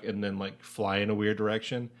truck and then like fly in a weird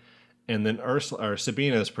direction. And then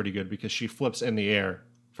Sabina is pretty good because she flips in the air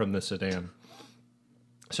from the sedan.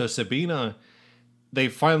 So Sabina, they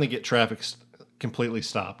finally get traffic completely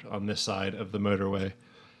stopped on this side of the motorway.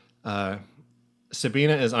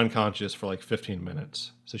 Sabina is unconscious for like 15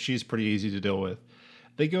 minutes. So she's pretty easy to deal with.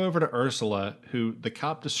 They go over to Ursula, who the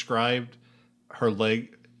cop described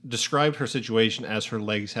her situation as her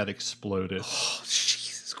legs had exploded. Oh,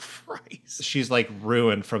 Jesus Christ. She's like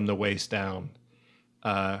ruined from the waist down.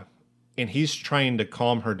 And he's trying to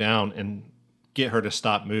calm her down and get her to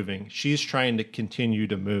stop moving. She's trying to continue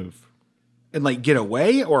to move. And like get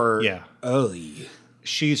away or? Yeah. Oh.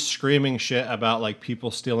 She's screaming shit about like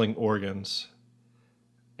people stealing organs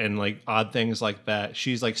and like odd things like that.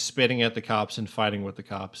 She's like spitting at the cops and fighting with the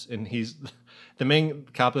cops. And the main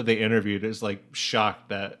cop that they interviewed is like shocked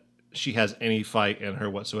that she has any fight in her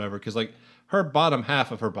whatsoever. Cause like her bottom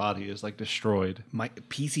half of her body is like destroyed.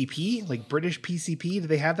 PCP? Like British PCP? Do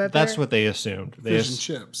they have that That's there? what they assumed. Fish and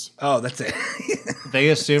chips. Oh, that's it. They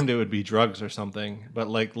assumed it would be drugs or something. But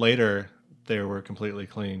like later, they were completely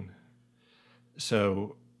clean.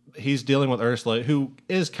 So he's dealing with Ursula, who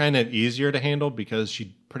is kind of easier to handle because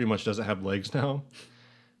she pretty much doesn't have legs now.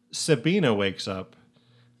 Sabina wakes up.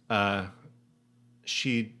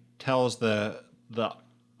 She tells the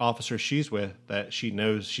officer she's with that she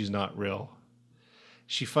knows she's not real.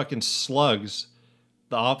 She fucking slugs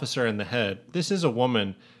the officer in the head. This is a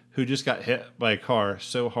woman who just got hit by a car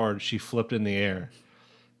so hard she flipped in the air.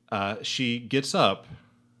 She gets up,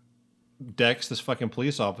 decks this fucking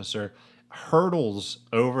police officer, hurdles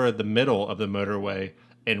over the middle of the motorway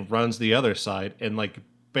and runs the other side and like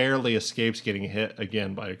barely escapes getting hit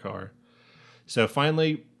again by a car. So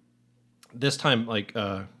finally, this time like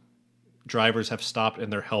drivers have stopped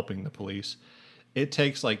and they're helping the police. It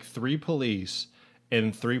takes like 3 police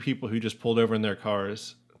and 3 people who just pulled over in their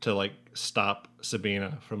cars to like stop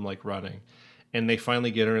Sabina from like running. And they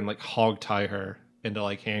finally get her and like hog tie her into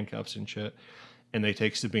like handcuffs and shit. And they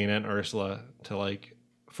take Sabina and Ursula to like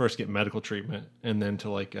first get medical treatment and then to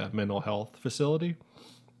like a mental health facility.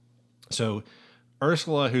 So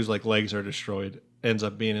Ursula, whose like legs are destroyed, ends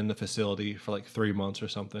up being in the facility for like 3 months or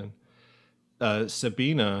something.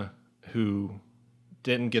 Sabina, who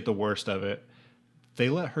didn't get the worst of it, they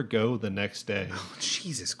let her go the next day. Oh,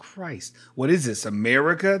 Jesus Christ. What is this?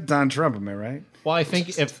 America? Don Trump, am I right? Well, I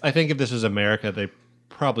think if this was America, they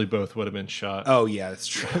probably both would have been shot. Oh, yeah, that's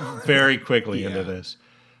true. Very quickly into this.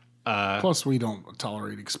 Plus, we don't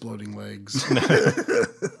tolerate exploding legs.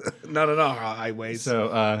 Not on our highways.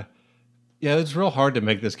 So, yeah, it's real hard to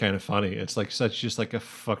make this kind of funny. It's like just like a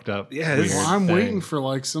fucked up. Yeah, well, I'm waiting for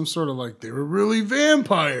like some sort of like they were really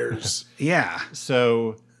vampires. Yeah.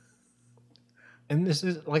 So, and this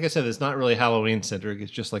is like I said, it's not really Halloween centric.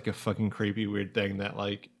 It's just like a fucking creepy, weird thing that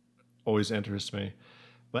like always interests me.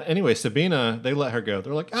 But anyway, Sabina, they let her go.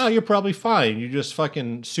 They're like, "Oh, you're probably fine. You just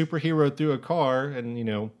fucking superheroed through a car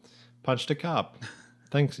and punched a cop.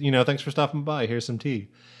 Thanks for stopping by. Here's some tea."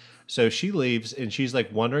 So she leaves and she's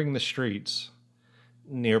like wandering the streets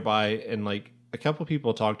nearby, and like a couple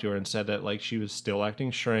people talked to her and said that like she was still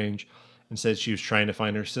acting strange and said she was trying to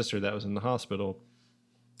find her sister that was in the hospital.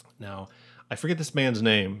 Now, I forget this man's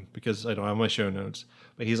name because I don't have my show notes,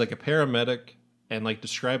 but he's like a paramedic and like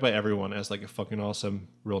described by everyone as like a fucking awesome,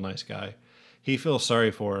 real nice guy. He feels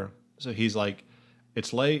sorry for her. So he's like,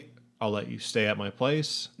 "It's late. I'll let you stay at my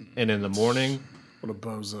place. And in the morning, what a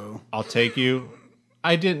bozo, I'll take you."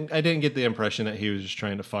 I didn't get the impression that he was just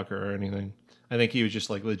trying to fuck her or anything. I think he was just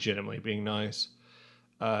like legitimately being nice.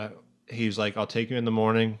 He was like, "I'll take you in the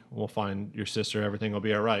morning. We'll find your sister. Everything will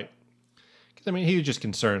be all right." Because I mean, he was just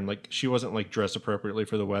concerned. Like she wasn't like dressed appropriately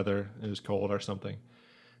for the weather. It was cold or something.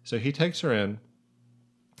 So he takes her in.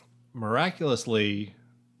 Miraculously,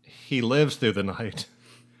 he lives through the night.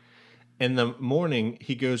 In the morning,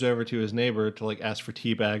 he goes over to his neighbor to like ask for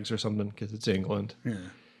tea bags or something because it's England. Yeah.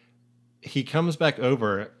 He comes back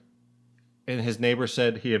over, and his neighbor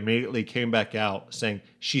said he immediately came back out saying,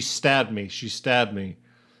 "She stabbed me. She stabbed me."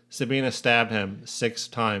 Sabina stabbed him 6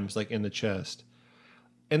 times, like in the chest.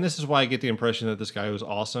 And this is why I get the impression that this guy was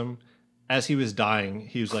awesome. As he was dying,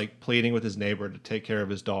 he was like pleading with his neighbor to take care of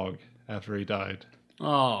his dog after he died.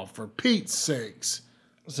 Oh, for Pete's sakes.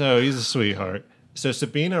 So he's a sweetheart. So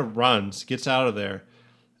Sabina runs, gets out of there.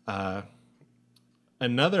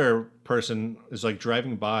 Another person is like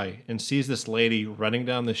driving by and sees this lady running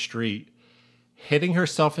down the street, hitting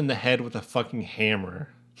herself in the head with a fucking hammer.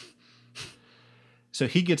 So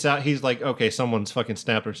he gets out. He's like, okay, someone's fucking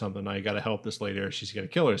snapped or something. I got to help this lady or she's going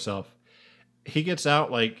to kill herself. He gets out,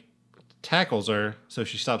 like, tackles her so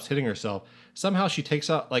she stops hitting herself. Somehow she takes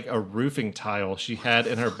out, like, a roofing tile she had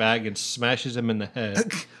in her bag and smashes him in the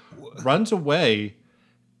head. Runs away.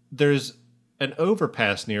 There's an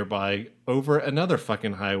overpass nearby over another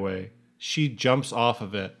fucking highway. She jumps off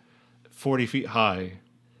of it 40 feet high.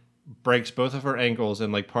 Breaks both of her ankles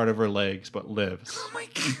and, like, part of her legs, but lives. Oh, my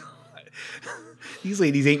God. These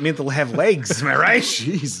ladies ain't meant to have legs, am I right?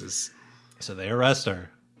 Jesus. So they arrest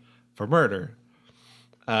her for murder.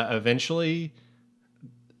 Eventually,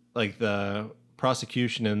 like, the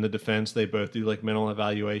prosecution and the defense, they both do, like, mental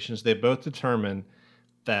evaluations. They both determine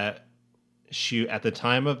that she, at the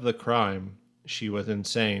time of the crime, she was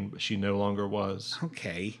insane, but she no longer was.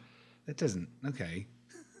 Okay. That doesn't... Okay.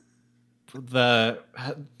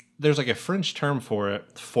 There's, like, a French term for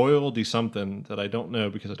it, foil de something, that I don't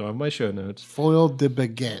know because I don't have my show notes. Foil de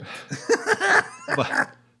baguette.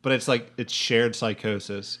 But it's, like, it's shared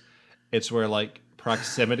psychosis. It's where, like,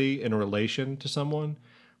 proximity in relation to someone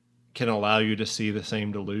can allow you to see the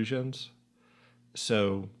same delusions.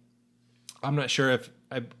 So I'm not sure if...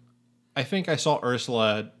 I think I saw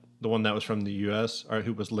Ursula, the one that was from the U.S., or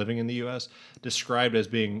who was living in the U.S., described as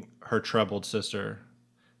being her troubled sister.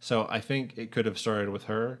 So I think it could have started with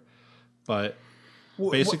her. But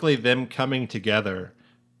basically them coming together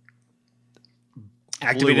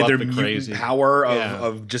activated their mutant power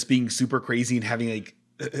of just being super crazy and having, like,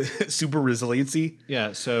 super resiliency.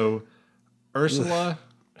 Yeah, so Ursula,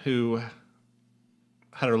 who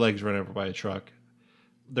had her legs run over by a truck,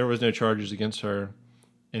 there was no charges against her,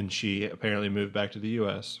 and she apparently moved back to the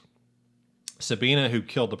U.S. Sabina, who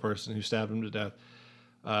killed the person who stabbed him to death,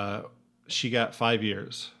 she got 5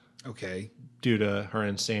 years. Okay. Due to her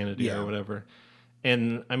insanity or whatever.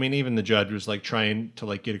 And I mean, even the judge was, like, trying to,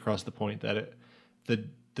 like, get across the point that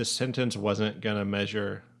the sentence wasn't going to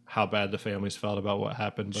measure how bad the families felt about what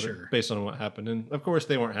happened, but based on what happened. And of course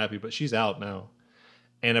they weren't happy, but she's out now.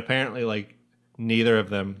 And apparently, like, neither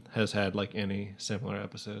of them has had, like, any similar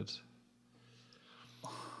episodes.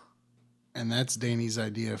 And that's Danny's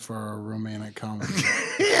idea for a romantic comedy.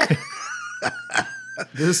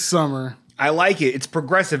 This summer. I like it. It's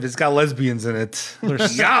progressive. It's got lesbians in it. They're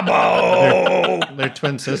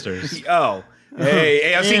twin sisters. Oh.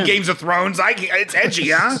 Hey, I've seen Games of Thrones. It's edgy,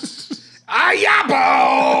 huh?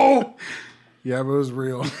 Yabo! Yabo's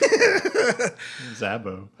real.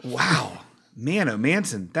 Zabo. Wow. Man, oh,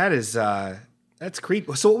 Manson. That's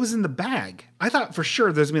creepy. So what was in the bag? I thought for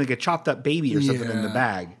sure there's going to be, like, a chopped up baby or something in the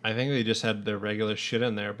bag. I think they just had their regular shit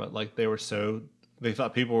in there, but, like, they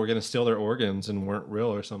thought people were going to steal their organs and weren't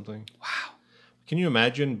real or something. Wow. Can you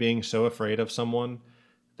imagine being so afraid of someone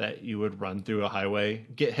that you would run through a highway,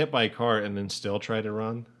 get hit by a car, and then still try to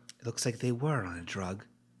run? It looks like they were on a drug.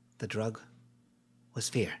 The drug was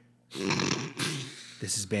fear.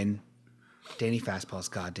 This has been Danny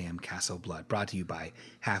Fastpaws' Goddamn Castle Blood, brought to you by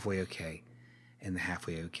Halfway Okay and the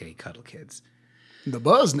Halfway Okay Cuddle Kids. The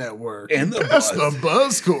Buzz Network. And the That's Buzz. the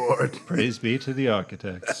Buzz Cord. Praise be to the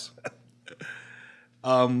architects.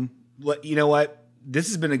 You know what? This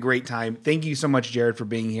has been a great time. Thank you so much, Jarrod, for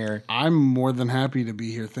being here. I'm more than happy to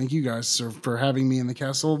be here. Thank you guys for having me in the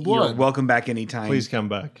Castle of Blood. You're welcome back anytime. Please come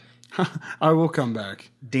back. I will come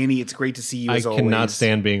back. Danny, it's great to see you as always. I cannot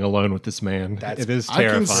stand being alone with this man. It is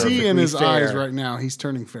terrifying. I can see in his eyes right now, he's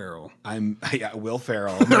turning feral. Will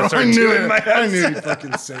Ferrell. I'm gonna start doing my I knew you'd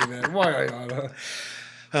fucking say that. Why I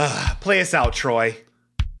oughta. Play us out, Troy.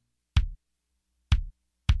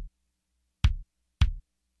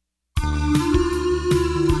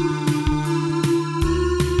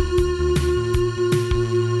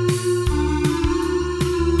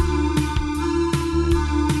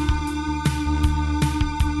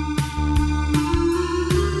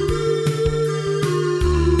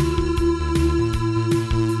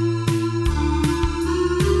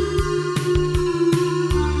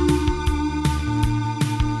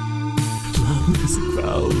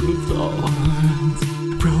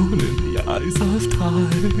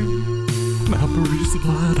 Memories of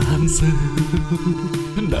blood and sin,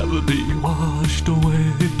 never be washed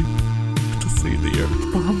away. To see the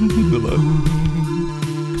earth from the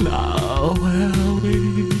moon. Now where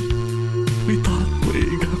we thought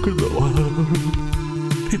we conquered the world.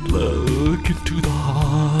 It look into the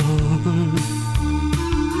heart.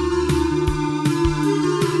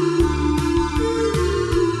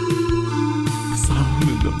 Sun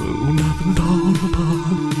and the moon haven't gone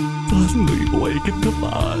apart. Suddenly awakened to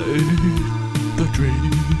find the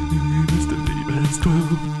dream is the deepest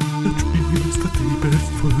true. The dream is the deepest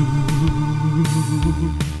true.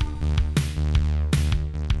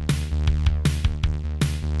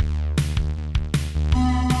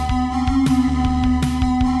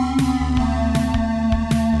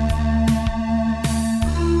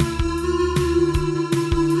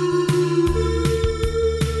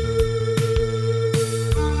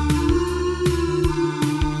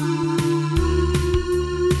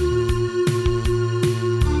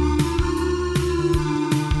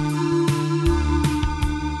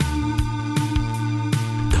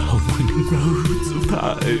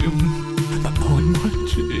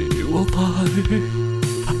 she will find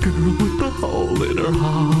a girl with a hole in her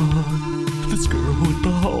heart. This girl with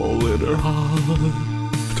a hole in her heart.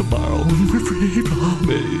 Tomorrow when we're free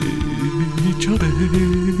from each other,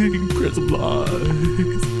 prison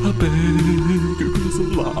lies. I beg your prison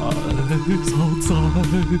lies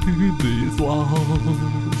outside these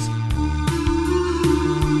walls.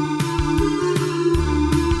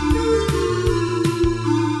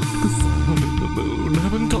 The sun and the moon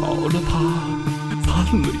haven't torn apart,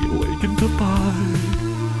 suddenly awakened to find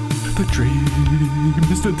the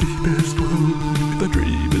dream is the deepest wound. The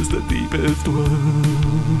dream is the deepest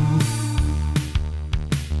wound.